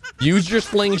right. Use your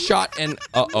slingshot and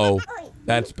uh-oh.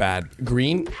 That's bad.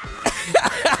 Green.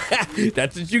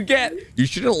 That's what you get. You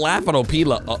shouldn't laugh at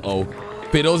Opila. Uh-oh.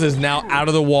 Fiddles is now out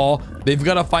of the wall. They've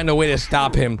got to find a way to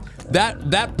stop him.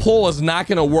 That pull is not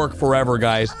going to work forever,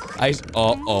 guys.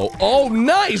 Uh-oh. Oh,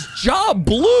 nice job,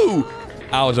 Blue.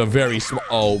 That was a very smart.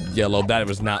 Oh, Yellow. That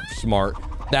was not smart.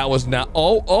 That was not.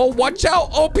 Oh, watch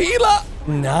out. Opila.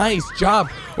 Nice job.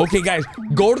 Okay, guys,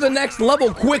 go to the next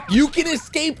level quick. You can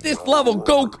escape this level.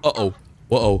 Go. Uh-oh.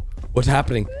 Uh-oh. What's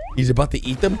happening? He's about to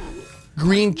eat them.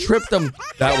 Green tripped them.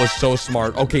 That was so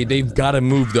smart. Okay, they've got to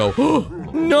move, though.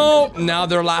 No. Now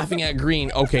they're laughing at Green.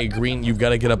 Okay, Green, you've got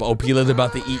to get up. Opila's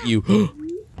about to eat you.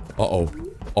 Uh-oh.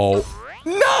 Oh.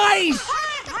 Nice!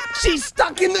 She's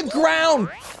stuck in the ground.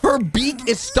 Her beak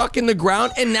is stuck in the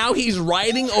ground, and now he's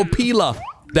riding Opila.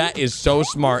 That is so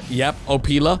smart. Yep,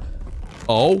 Opila.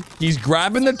 Oh, he's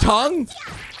grabbing the tongue.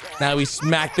 Now he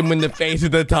smacked him in the face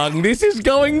with the tongue. This is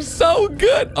going so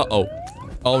good. Uh-oh.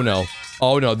 Oh, no.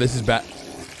 Oh, no, this is bad.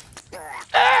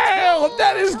 Ew,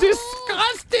 that is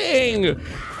disgusting.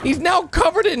 He's now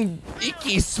covered in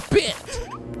icky spit.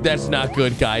 That's not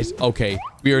good, guys. Okay,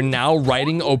 we are now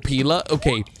riding Opila.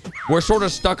 Okay, we're sort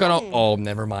of stuck on a... Oh,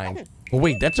 never mind. Oh,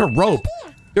 wait, that's a rope.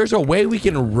 There's a way we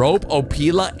can rope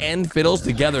Opila and Fiddles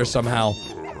together somehow.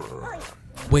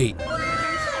 Wait.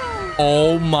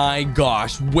 Oh, my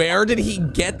gosh. Where did he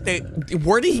get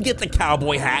the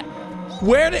cowboy hat?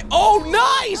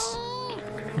 Oh, nice.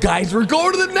 Guys, we're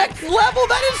going to the next level.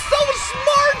 That is so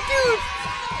smart, dude.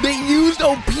 They used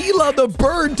Opila the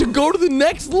bird to go to the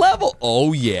next level.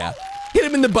 Oh, yeah. Hit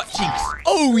him in the butt cheeks.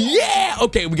 Oh, yeah.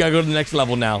 Okay, we gotta go to the next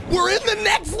level now. We're in the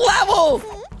next level.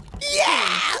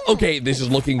 Yeah. Okay, this is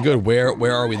looking good. Where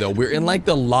are we, though? We're in, like,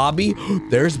 the lobby.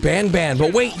 There's Ban.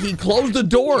 But wait, he closed the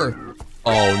door.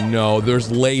 Oh, no.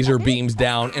 There's laser beams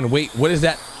down. And wait, what is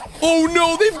that? Oh,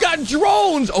 no. They've got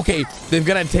drones. Okay, they've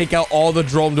got to take out all the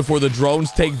drones before the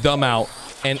drones take them out.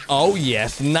 And, oh,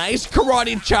 yes. Nice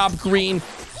karate chop, Green.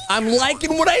 I'm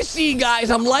liking what I see,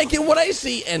 guys. I'm liking what I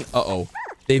see. And, uh-oh.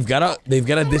 They've gotta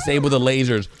disable the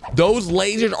lasers. Those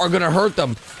lasers are gonna hurt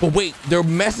them. But wait, they're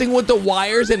messing with the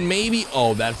wires and maybe...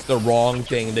 Oh, that's the wrong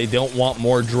thing. They don't want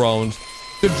more drones.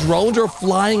 The drones are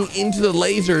flying into the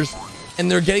lasers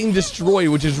and they're getting destroyed,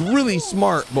 which is really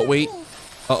smart. But wait.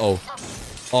 Uh-oh.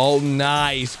 Oh,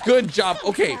 nice. Good job.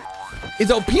 Okay.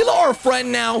 Is Opila our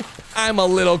friend now? I'm a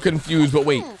little confused, but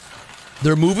wait.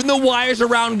 They're moving the wires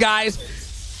around,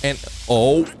 guys. And,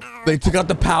 oh, they took out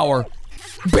the power.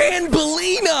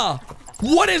 Bambolina!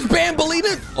 What is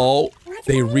Bambolina? Oh,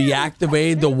 they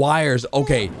reactivated the wires.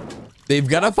 Okay, they've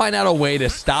got to find out a way to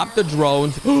stop the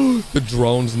drones. The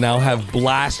drones now have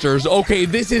blasters. Okay,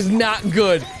 this is not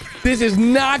good. This is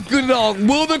not good at all.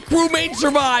 Will the crewmate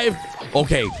survive?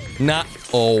 Okay, not...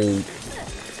 Oh,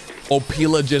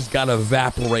 Opila just got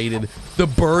evaporated. The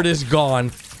bird is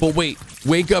gone. But wait,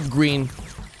 wake up, Green.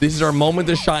 This is our moment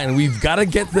to shine. We've got to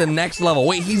get to the next level.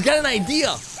 Wait, he's got an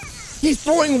idea. He's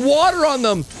throwing water on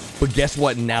them. But guess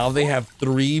what? Now they have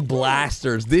 3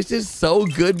 blasters. This is so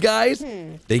good, guys.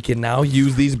 They can now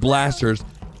use these blasters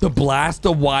to blast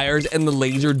the wires and the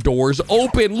laser doors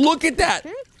open. Look at that.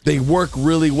 They work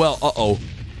really well. Uh-oh.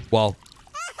 Well,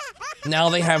 now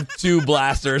they have 2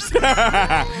 blasters.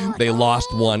 They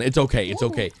lost one. It's okay. It's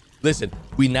okay. Listen,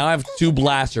 we now have 2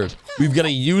 blasters. We've got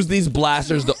to use these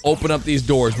blasters to open up these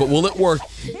doors. But will it work?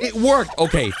 It worked.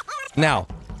 Okay. Now...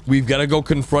 we've got to go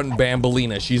confront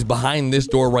Bambolina. She's behind this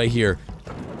door right here.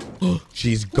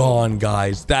 She's gone,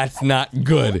 guys. That's not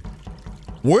good.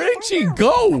 Where did she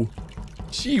go?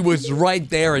 She was right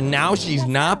there, and now she's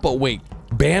not. But wait,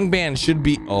 Ban should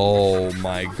be... Oh,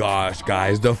 my gosh,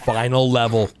 guys. The final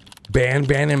level. Ban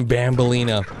and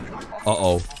Bambolina.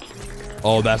 Uh-oh.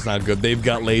 Oh, that's not good. They've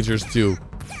got lasers, too.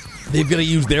 They've got to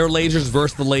use their lasers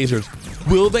versus the lasers.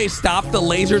 Will they stop the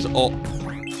lasers? Oh,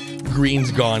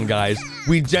 Green's gone, guys.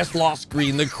 We just lost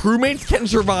Green. The crewmates can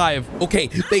survive. Okay,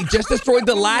 they just destroyed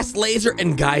the last laser.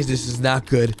 And guys, this is not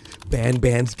good.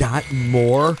 Ban's got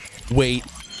more. Wait,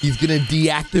 he's gonna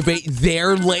deactivate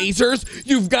their lasers?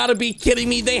 You've got to be kidding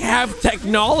me. They have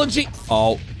technology.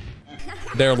 Oh,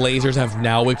 their lasers have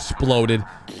now exploded.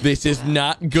 This is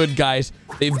not good, guys.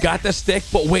 They've got the stick,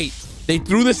 but wait. They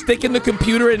threw the stick in the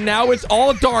computer and now it's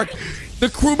all dark. The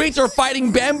crewmates are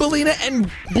fighting Bambolina and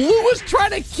Blue is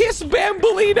trying to kiss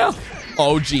Bambolina.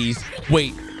 Oh, geez.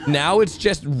 Wait, now it's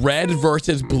just red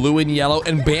versus blue and yellow,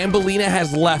 and Bambolina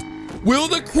has left. Will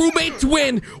the crewmates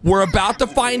win? We're about to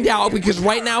find out because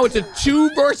right now it's a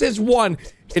 2 versus 1.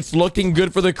 It's looking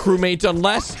good for the crewmates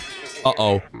unless...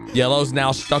 Uh-oh. Yellow's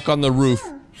now stuck on the roof.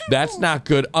 That's not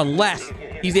good unless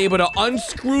he's able to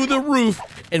unscrew the roof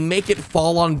and make it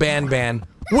fall on Ban.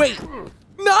 Wait.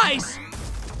 Nice.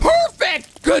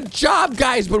 Perfect. Good job,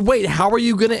 guys. But wait, how are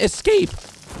you going to escape?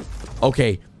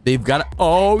 Okay. They've got to...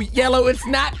 Oh, Yellow, it's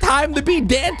not time to be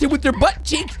dancing with your butt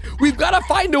cheeks. We've got to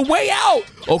find a way out.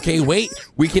 Okay, wait.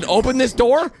 We can open this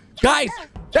door. Guys,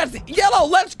 that's... Yellow,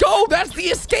 let's go. That's the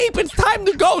escape. It's time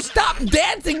to go. Stop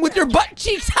dancing with your butt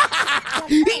cheeks.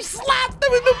 He slapped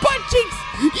them in the butt cheeks.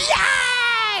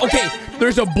 Yeah! Okay,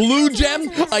 there's a blue gem,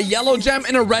 a yellow gem,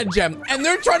 and a red gem. And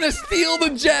they're trying to steal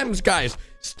the gems, guys.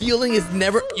 Stealing is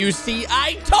never... You see,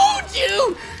 I told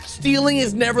you! Stealing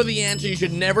is never the answer. You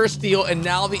should never steal. And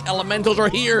now the elementals are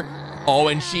here. Oh,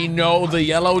 and she knows the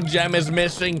yellow gem is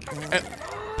missing.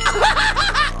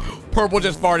 Purple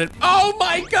just farted. Oh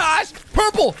my gosh!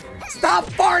 Purple, stop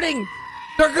farting!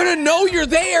 They're gonna know you're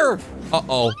there.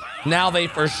 Uh-oh. Now they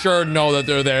for sure know that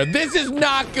they're there. This is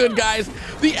not good, guys.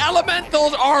 The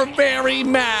elementals are very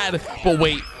mad. But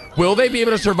wait. Will they be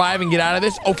able to survive and get out of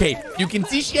this? Okay, you can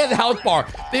see she has a health bar.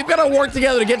 They've got to work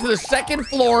together to get to the 2nd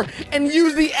floor and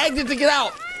use the exit to get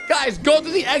out. Guys, go to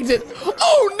the exit.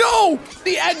 Oh, no!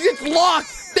 The exit's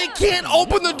locked. They can't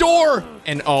open the door.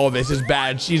 And, oh, this is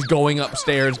bad. She's going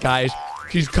upstairs, guys.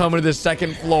 She's coming to the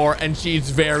 2nd floor, and she's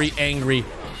very angry.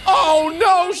 Oh,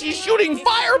 no! She's shooting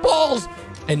fireballs.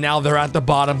 And now they're at the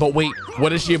bottom. But wait,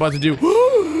 what is she about to do?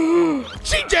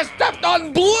 She just stepped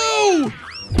on Blue!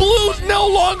 Blue's no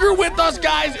longer with us,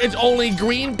 guys. It's only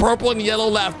green, purple, and yellow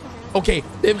left. Okay,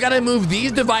 they've got to move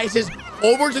these devices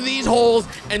over to these holes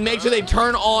and make sure they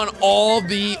turn on all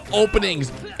the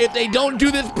openings. If they don't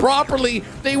do this properly,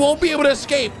 they won't be able to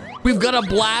escape. We've got a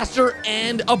blaster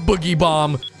and a boogie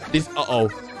bomb. This, uh-oh.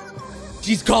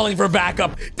 She's calling for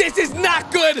backup. This is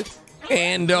not good.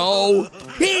 And oh,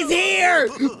 he's here.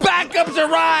 Backups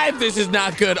arrived. This is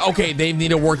not good. Okay, they need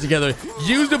to work together.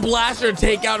 Use the blaster to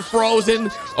take out Frozen.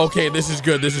 Okay, this is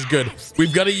good. This is good.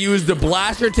 We've got to use the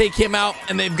blaster to take him out,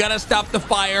 and they've got to stop the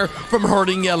fire from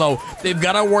hurting Yellow. They've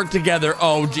got to work together.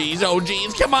 Oh, geez. Oh,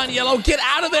 geez. Come on, Yellow. Get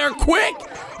out of there quick.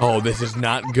 Oh, this is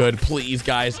not good. Please,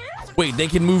 guys. Wait, they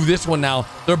can move this one now.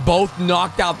 They're both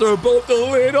knocked out. They're both a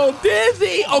little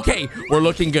dizzy. Okay, we're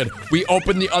looking good. We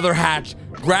open the other hatch.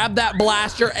 Grab that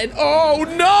blaster and oh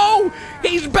no!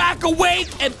 He's back awake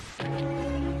and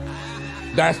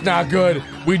that's not good.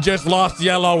 We just lost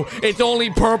Yellow. It's only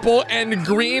Purple and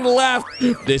Green left.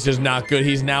 This is not good.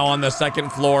 He's now on the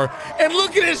second floor. And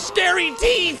look at his scary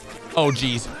teeth. Oh,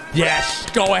 geez. Yes,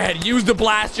 go ahead. Use the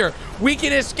blaster. We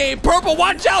can escape. Purple,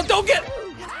 watch out. Don't get...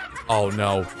 Oh,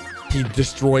 no. He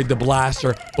destroyed the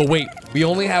blaster. But wait, we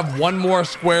only have one more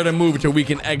square to move until we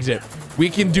can exit. We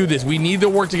can do this. We need to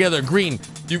work together. Green,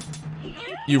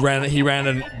 he ran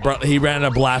out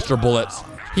of blaster bullets.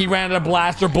 He ran out of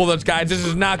blaster bullets, guys. This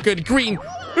is not good. Green,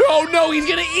 oh no, he's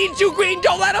gonna eat you, Green.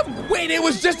 Don't let him. Wait, it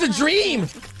was just a dream.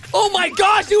 Oh my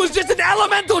gosh, it was just an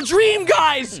elemental dream,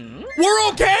 guys. We're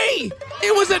okay.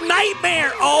 It was a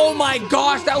nightmare. Oh my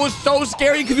gosh, that was so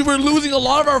scary because we were losing a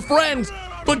lot of our friends.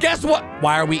 But guess what?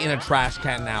 Why are we in a trash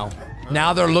can now?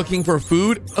 Now they're looking for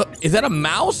food. Is that a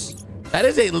mouse? That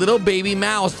is a little baby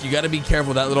mouse. You got to be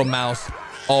careful, that little mouse.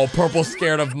 Oh, Purple's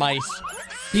scared of mice.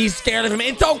 He's scared of him.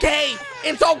 It's okay.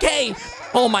 It's okay.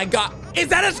 Oh my God. Is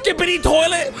that a skippity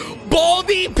toilet?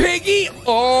 Baldy Piggy.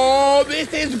 Oh,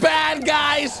 this is bad,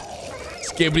 guys.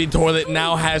 Skibbity Toilet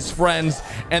now has friends,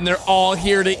 and they're all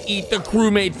here to eat the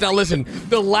crewmates. Now listen,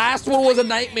 the last one was a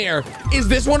nightmare. Is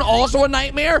this one also a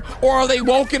nightmare, or are they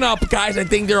woken up? Guys, I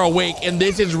think they're awake, and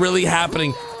this is really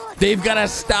happening. They've got to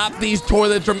stop these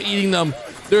toilets from eating them.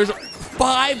 There's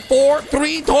 5, 4,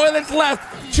 3 toilets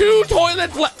left. 2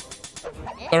 toilets left.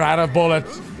 They're out of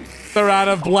bullets. They're out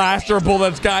of blaster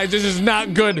bullets, guys. This is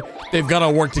not good. They've got to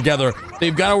work together.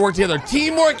 They've got to work together.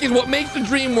 Teamwork is what makes the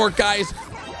dream work, guys.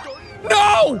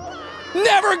 No!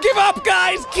 Never give up,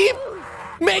 guys!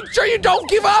 Make sure you don't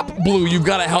give up! Blue, you've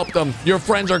got to help them. Your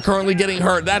friends are currently getting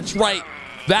hurt. That's right.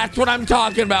 That's what I'm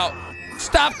talking about.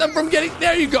 Stop them from getting...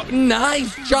 There you go.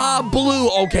 Nice job, Blue.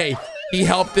 Okay, he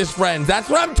helped his friends. That's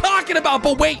what I'm talking about.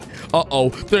 But wait. Uh-oh.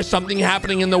 There's something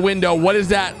happening in the window. What is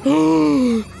that?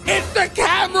 It's the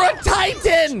Camera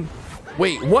Titan!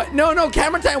 Wait, what? No,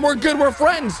 Camera Titan. We're good. We're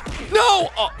friends. No!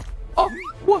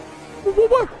 What?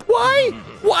 Why?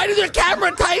 Why did the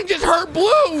Camera Titan just hurt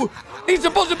Blue? He's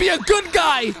supposed to be a good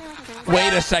guy.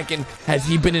 Wait a second. Has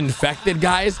he been infected,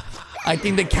 guys? I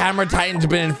think the Camera Titan's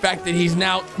been infected. He's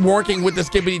now working with the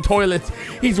skibbity toilets.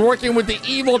 He's working with the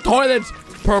evil toilets.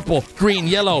 Purple, green,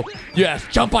 yellow. Yes,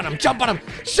 jump on him, jump on him.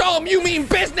 Show him you mean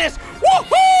business.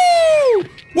 Woohoo!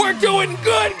 We're doing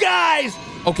good, guys.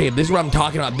 Okay, this is what I'm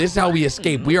talking about. This is how we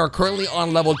escape. We are currently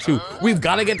on level 2. We've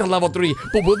got to get to level 3.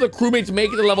 But will the crewmates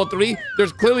make it to level 3?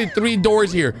 There's clearly 3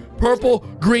 doors here. Purple,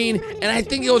 green, and I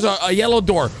think it was a yellow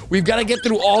door. We've got to get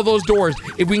through all those doors.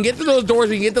 If we can get through those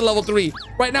doors, we can get to level 3.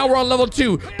 Right now, we're on level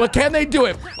 2. But can they do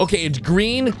it? Okay, it's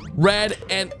green, red,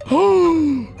 and...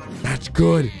 That's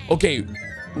good. Okay,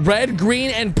 red, green,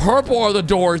 and purple are the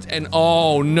doors. And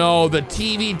oh, no, the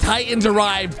TV Titans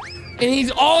arrived. And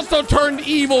he's also turned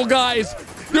evil, guys.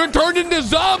 They're turned into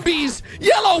zombies.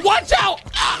 Yellow, watch out.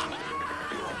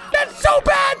 That's so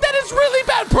bad. That is really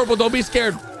bad. Purple, don't be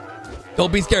scared.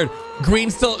 Don't be scared.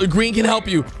 Green can help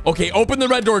you. Okay, open the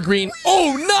red door, green.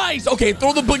 Oh, nice. Okay,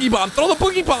 throw the boogie bomb. Throw the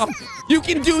boogie bomb. You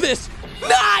can do this.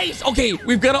 Nice. Okay,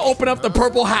 we've got to open up the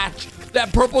purple hatch.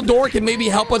 That purple door can maybe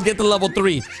help us get to level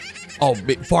 3. Oh,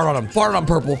 fart on him. Fart on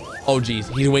Purple. Oh, geez.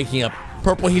 He's waking up.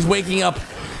 Purple, he's waking up.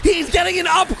 He's getting an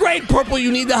upgrade. Purple,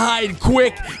 you need to hide.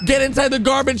 Quick, get inside the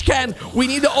garbage can. We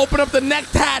need to open up the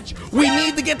next hatch. We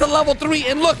need to get to level 3.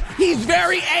 And look, he's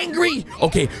very angry.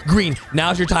 Okay, green,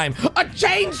 now's your time. A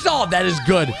chainsaw. That is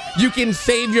good. You can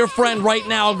save your friend right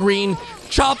now, green.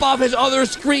 Chop off his other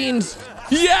screens.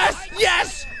 Yes,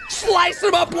 yes. Slice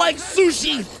him up like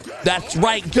sushi. That's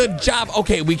right. Good job.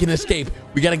 Okay, we can escape.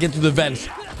 We got to get through the vents.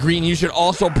 Green, you should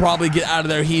also probably get out of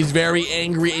there. He's very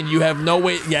angry and you have no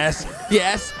way. Yes,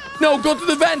 yes. No, go through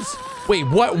the vents. Wait,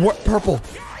 what? Purple.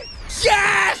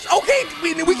 Yes. Okay,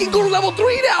 we can go to level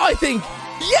 3 now, I think.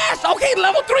 Yes. Okay,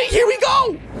 level 3. Here we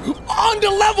go. On to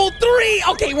level 3.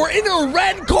 Okay, we're in a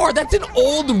red car. That's an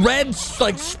old red,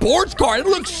 like, sports car. It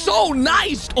looks so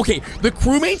nice. Okay, the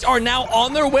crewmates are now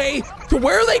on their way So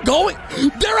where are they going?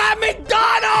 They're at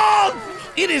McDonald's!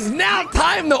 It is now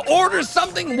time to order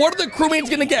something. What are the crewmates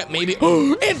gonna get? Maybe,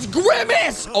 it's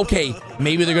Grimace! Okay,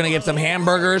 maybe they're gonna get some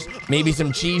hamburgers, maybe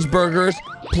some cheeseburgers.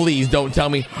 Please don't tell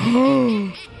me.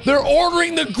 They're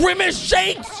ordering the Grimace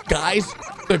shakes! Guys,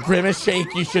 the Grimace shake.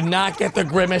 You should not get the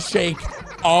Grimace shake.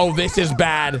 Oh, this is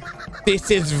bad.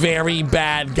 This is very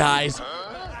bad, guys.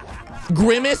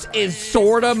 Grimace is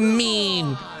sort of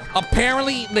mean.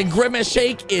 Apparently, the Grimace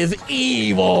shake is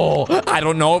evil. I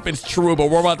don't know if it's true, but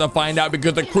we're about to find out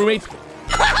because the crewmates...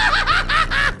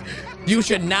 You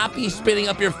should not be spitting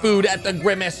up your food at the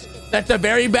Grimace. That's a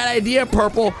very bad idea,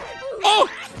 Purple. Oh,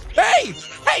 hey,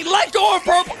 let go of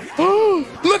Purple.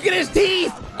 Look at his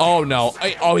teeth. Oh, no.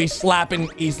 Oh, he's slapping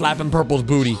Purple's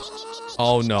booty.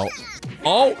 Oh, no.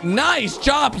 Oh, nice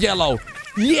job, Yellow.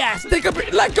 Yes,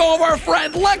 let go of our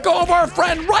friend. Let go of our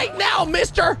friend right now,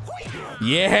 mister.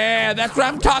 Yeah, that's what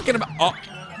I'm talking about. Oh.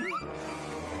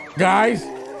 Guys,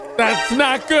 that's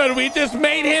not good. We just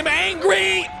made him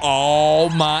angry. Oh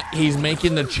my, he's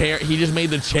making the chair. He just made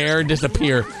the chair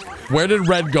disappear. Where did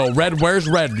red go? Red, where's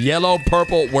red? Yellow,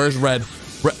 purple, where's red?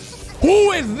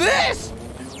 Who is this?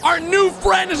 Our new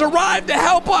friend has arrived to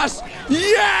help us.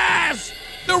 Yes!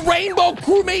 The rainbow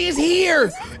crewmate is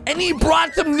here. And he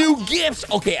brought some new gifts.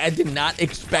 Okay, I did not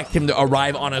expect him to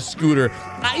arrive on a scooter.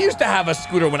 I used to have a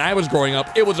scooter when I was growing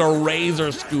up. It was a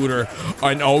Razor scooter.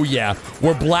 And oh yeah,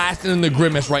 we're blasting in the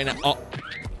Grimace right now. Oh,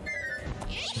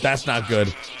 that's not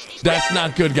good. That's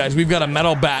not good, guys. We've got a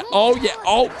metal bat. Oh yeah,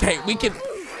 okay, we can.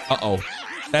 Uh-oh,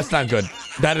 that's not good.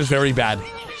 That is very bad.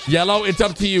 Yellow, it's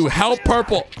up to you. Help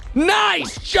Purple.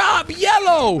 Nice job,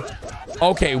 Yellow.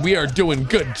 Okay, we are doing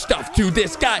good stuff to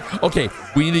this guy. Okay,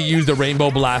 we need to use the Rainbow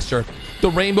Blaster.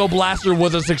 The Rainbow Blaster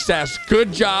was a success.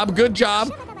 Good job, good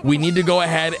job. We need to go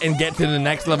ahead and get to the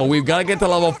next level. We've got to get to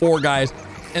level 4, guys.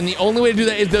 And the only way to do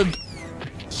that is to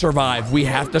survive. We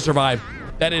have to survive.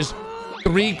 That is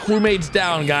 3 crewmates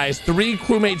down, guys. 3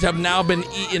 crewmates have now been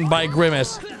eaten by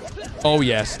Grimace. Oh,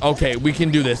 yes. Okay, we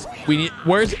can do this. We need...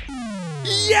 Where's...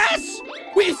 Yes!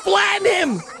 We flattened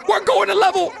him! We're going to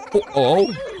level...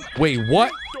 Oh... Wait,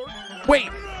 what? Wait,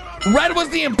 Red was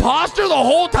the imposter the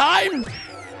whole time?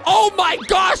 Oh my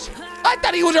gosh! I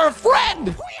thought he was our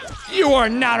friend! You are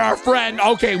not our friend!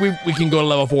 Okay, we can go to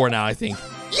level 4 now, I think.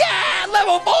 Yeah,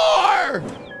 level 4!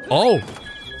 Oh,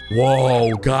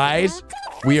 whoa, guys.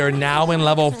 We are now in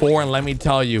level 4, and let me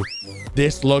tell you,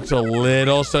 this looks a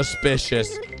little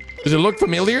suspicious. Does it look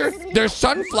familiar? There's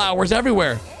sunflowers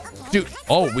everywhere. Dude,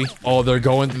 they're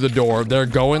going through the door. They're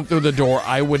going through the door.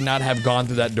 I would not have gone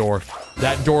through that door.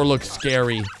 That door looks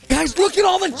scary. Guys, look at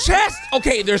all the chests.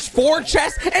 Okay, there's 4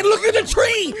 chests. And look at the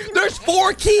tree. There's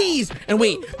 4 keys. And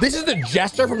wait, this is the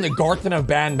jester from the Garden of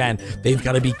Banban. They've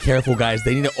got to be careful, guys.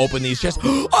 They need to open these chests. A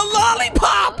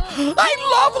lollipop.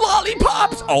 I love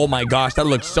lollipops. Oh my gosh, that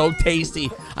looks so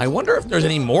tasty. I wonder if there's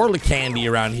any more candy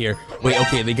around here. Wait,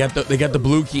 okay, they got the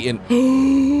blue key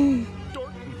in.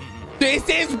 This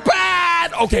is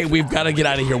bad. Okay, we've got to get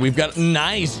out of here.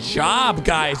 Nice job,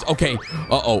 guys. Okay.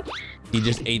 Uh-oh. He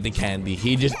just ate the candy.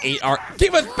 He just ate our...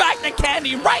 Give us back the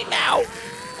candy right now.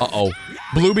 Uh-oh.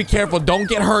 Blue, be careful. Don't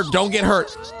get hurt. Don't get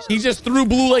hurt. He just threw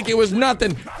Blue like it was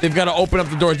nothing. They've got to open up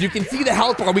the doors. You can see the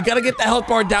health bar. We got to get the health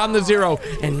bar down to 0.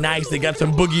 And nice. They got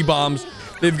some boogie bombs.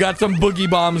 They've got some boogie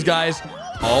bombs, guys.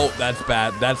 Oh, that's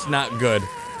bad. That's not good.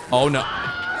 Oh, no.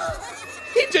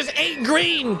 He just ate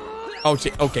green. Oh,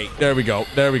 okay, there we go.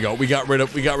 There we go. We got rid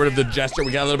of the jester. We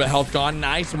got a little bit of health gone.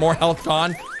 Nice, more health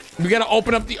gone. We got to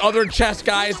open up the other chest,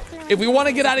 guys. If we want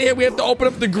to get out of here, we have to open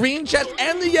up the green chest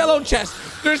and the yellow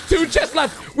chest. There's 2 chests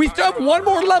left. We still have 1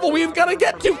 more level we've got to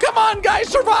get to. Come on, guys,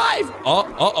 survive.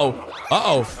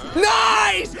 Uh-oh.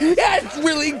 Nice. That's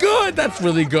really good. That's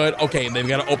really good. Okay, they've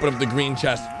got to open up the green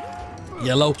chest.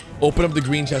 Yellow, open up the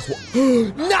green chest.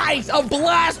 Nice, a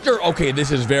blaster. Okay, this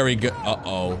is very good.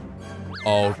 Uh-oh.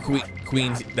 Oh,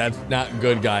 Queen's, that's not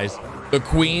good, guys. The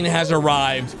Queen has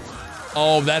arrived.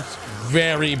 Oh, that's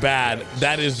very bad.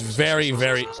 That is very,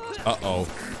 very... Uh-oh.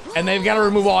 And they've got to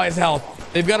remove all his health.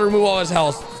 They've got to remove all his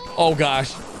health. Oh,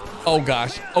 gosh. Oh,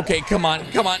 gosh. Okay, come on.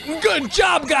 Come on. Good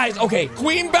job, guys. Okay,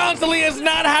 Queen Bouncely is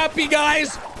not happy,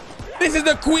 guys. This is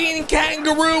the Queen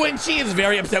Kangaroo, and she is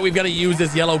very upset. We've got to use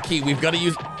this yellow key. We've got to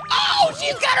use... Oh,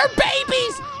 she's got her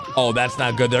babies. Oh, that's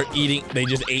not good. They're eating... They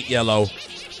just ate yellow.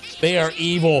 They are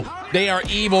evil. They are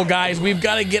evil, guys. We've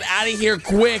got to get out of here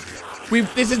quick.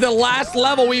 This is the last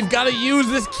level. We've got to use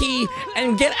this key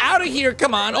and get out of here.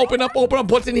 Come on, open up.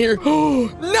 What's in here?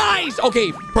 Nice.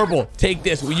 Okay, Purple, take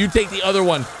this. Will you take the other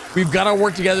one? We've got to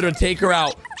work together to take her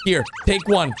out. Here, take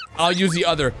one. I'll use the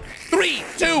other. 3,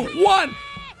 2, 1.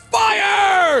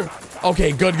 Fire!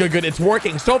 Okay, good. It's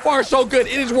working. So far, so good.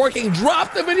 It is working.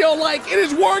 Drop the video like. It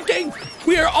is working.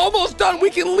 We are almost done.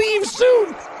 We can leave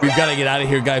soon. We've got to get out of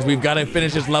here, guys. We've got to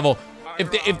finish this level.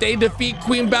 If they defeat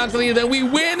Queen Bounce Leader, then we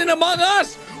win in Among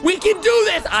Us. We can do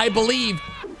this, I believe.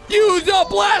 Use a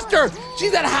blaster.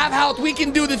 She's at half health. We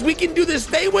can do this. We can do this.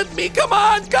 Stay with me. Come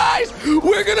on, guys.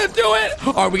 We're going to do it.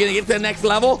 Are we going to get to the next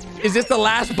level? Is this the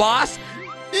last boss?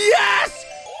 Yes.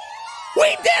 We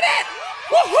did it.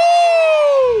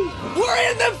 Woohoo!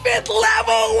 We're in the 5th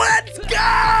level. Let's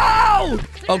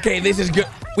go. Okay, this is good.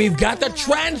 We've got the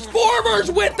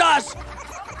Transformers with us.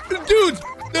 Dudes,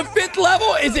 the 5th level,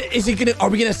 are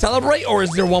we gonna celebrate, or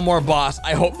is there one more boss?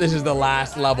 I hope this is the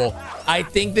last level. I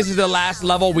think this is the last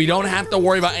level. We don't have to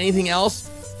worry about anything else.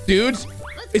 Dudes,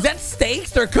 is that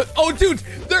steaks? Oh, dudes,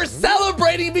 they're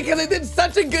celebrating because they did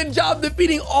such a good job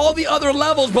defeating all the other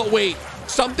levels. But wait,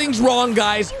 something's wrong,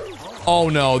 guys. Oh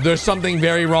no, there's something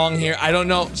very wrong here. I don't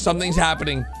know, something's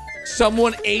happening.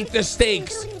 Someone ate the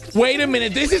steaks. Wait a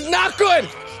minute, this is not good.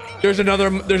 There's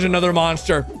another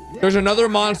monster. There's another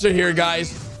monster here,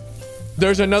 guys.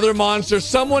 There's another monster.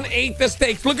 Someone ate the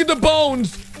steaks. Look at the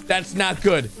bones. That's not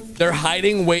good. They're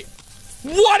hiding. Wait.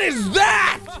 What is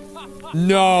that?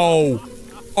 No.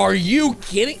 Are you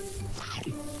kidding?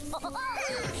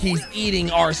 He's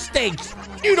eating our steaks.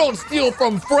 You don't steal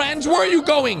from friends. Where are you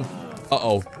going?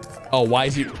 Uh-oh. Oh, why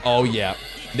is he? Oh, yeah.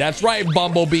 That's right,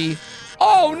 Bumblebee.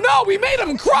 Oh, no. We made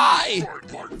him cry.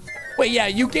 Wait, yeah.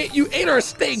 You ate our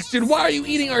steaks, dude. Why are you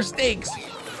eating our steaks?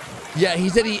 Yeah, he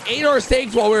said he ate our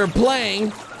steaks while we were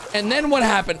playing. And then what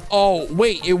happened? Oh,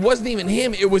 wait, it wasn't even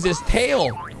him. It was his tail.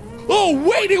 Oh,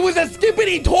 wait, it was a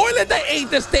skippity toilet that ate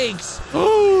the steaks.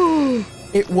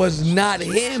 It was not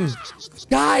him.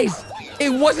 Guys, it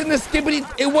wasn't the skippity.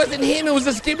 It wasn't him. It was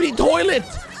the skippity toilet.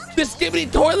 The skippity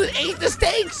toilet ate the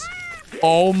steaks.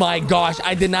 Oh, my gosh.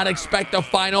 I did not expect the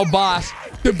final boss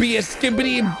to be a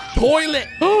skippity toilet.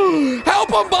 Help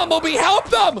them, Bumblebee. Help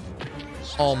them.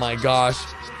 Oh, my gosh.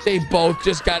 They both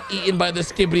just got eaten by the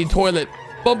skibbity toilet.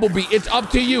 Bumblebee, it's up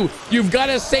to you. You've got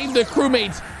to save the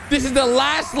crewmates. This is the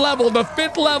last level, the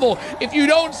 5th level. If you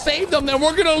don't save them, then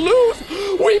we're going to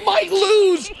lose. We might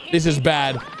lose. This is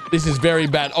bad. This is very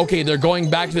bad. Okay, they're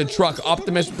going back to the truck,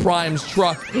 Optimus Prime's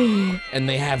truck. And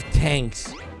they have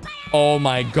tanks. Oh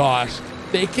my gosh.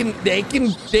 They can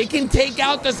take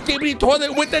out the skibbity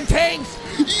toilet with the tanks.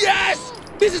 Yes!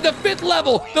 This is the 5th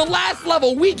level, the last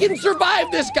level. We can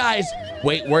survive this, guys.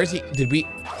 Wait, where is he? Did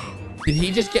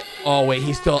he just get? Oh, wait,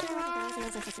 he's still,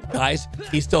 guys,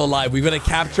 he's still alive. We've got to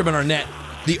capture him in our net.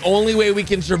 The only way we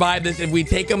can survive this is if we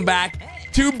take him back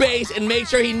to base and make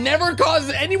sure he never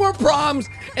causes any more problems.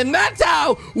 And that's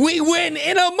how we win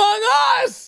in Among Us.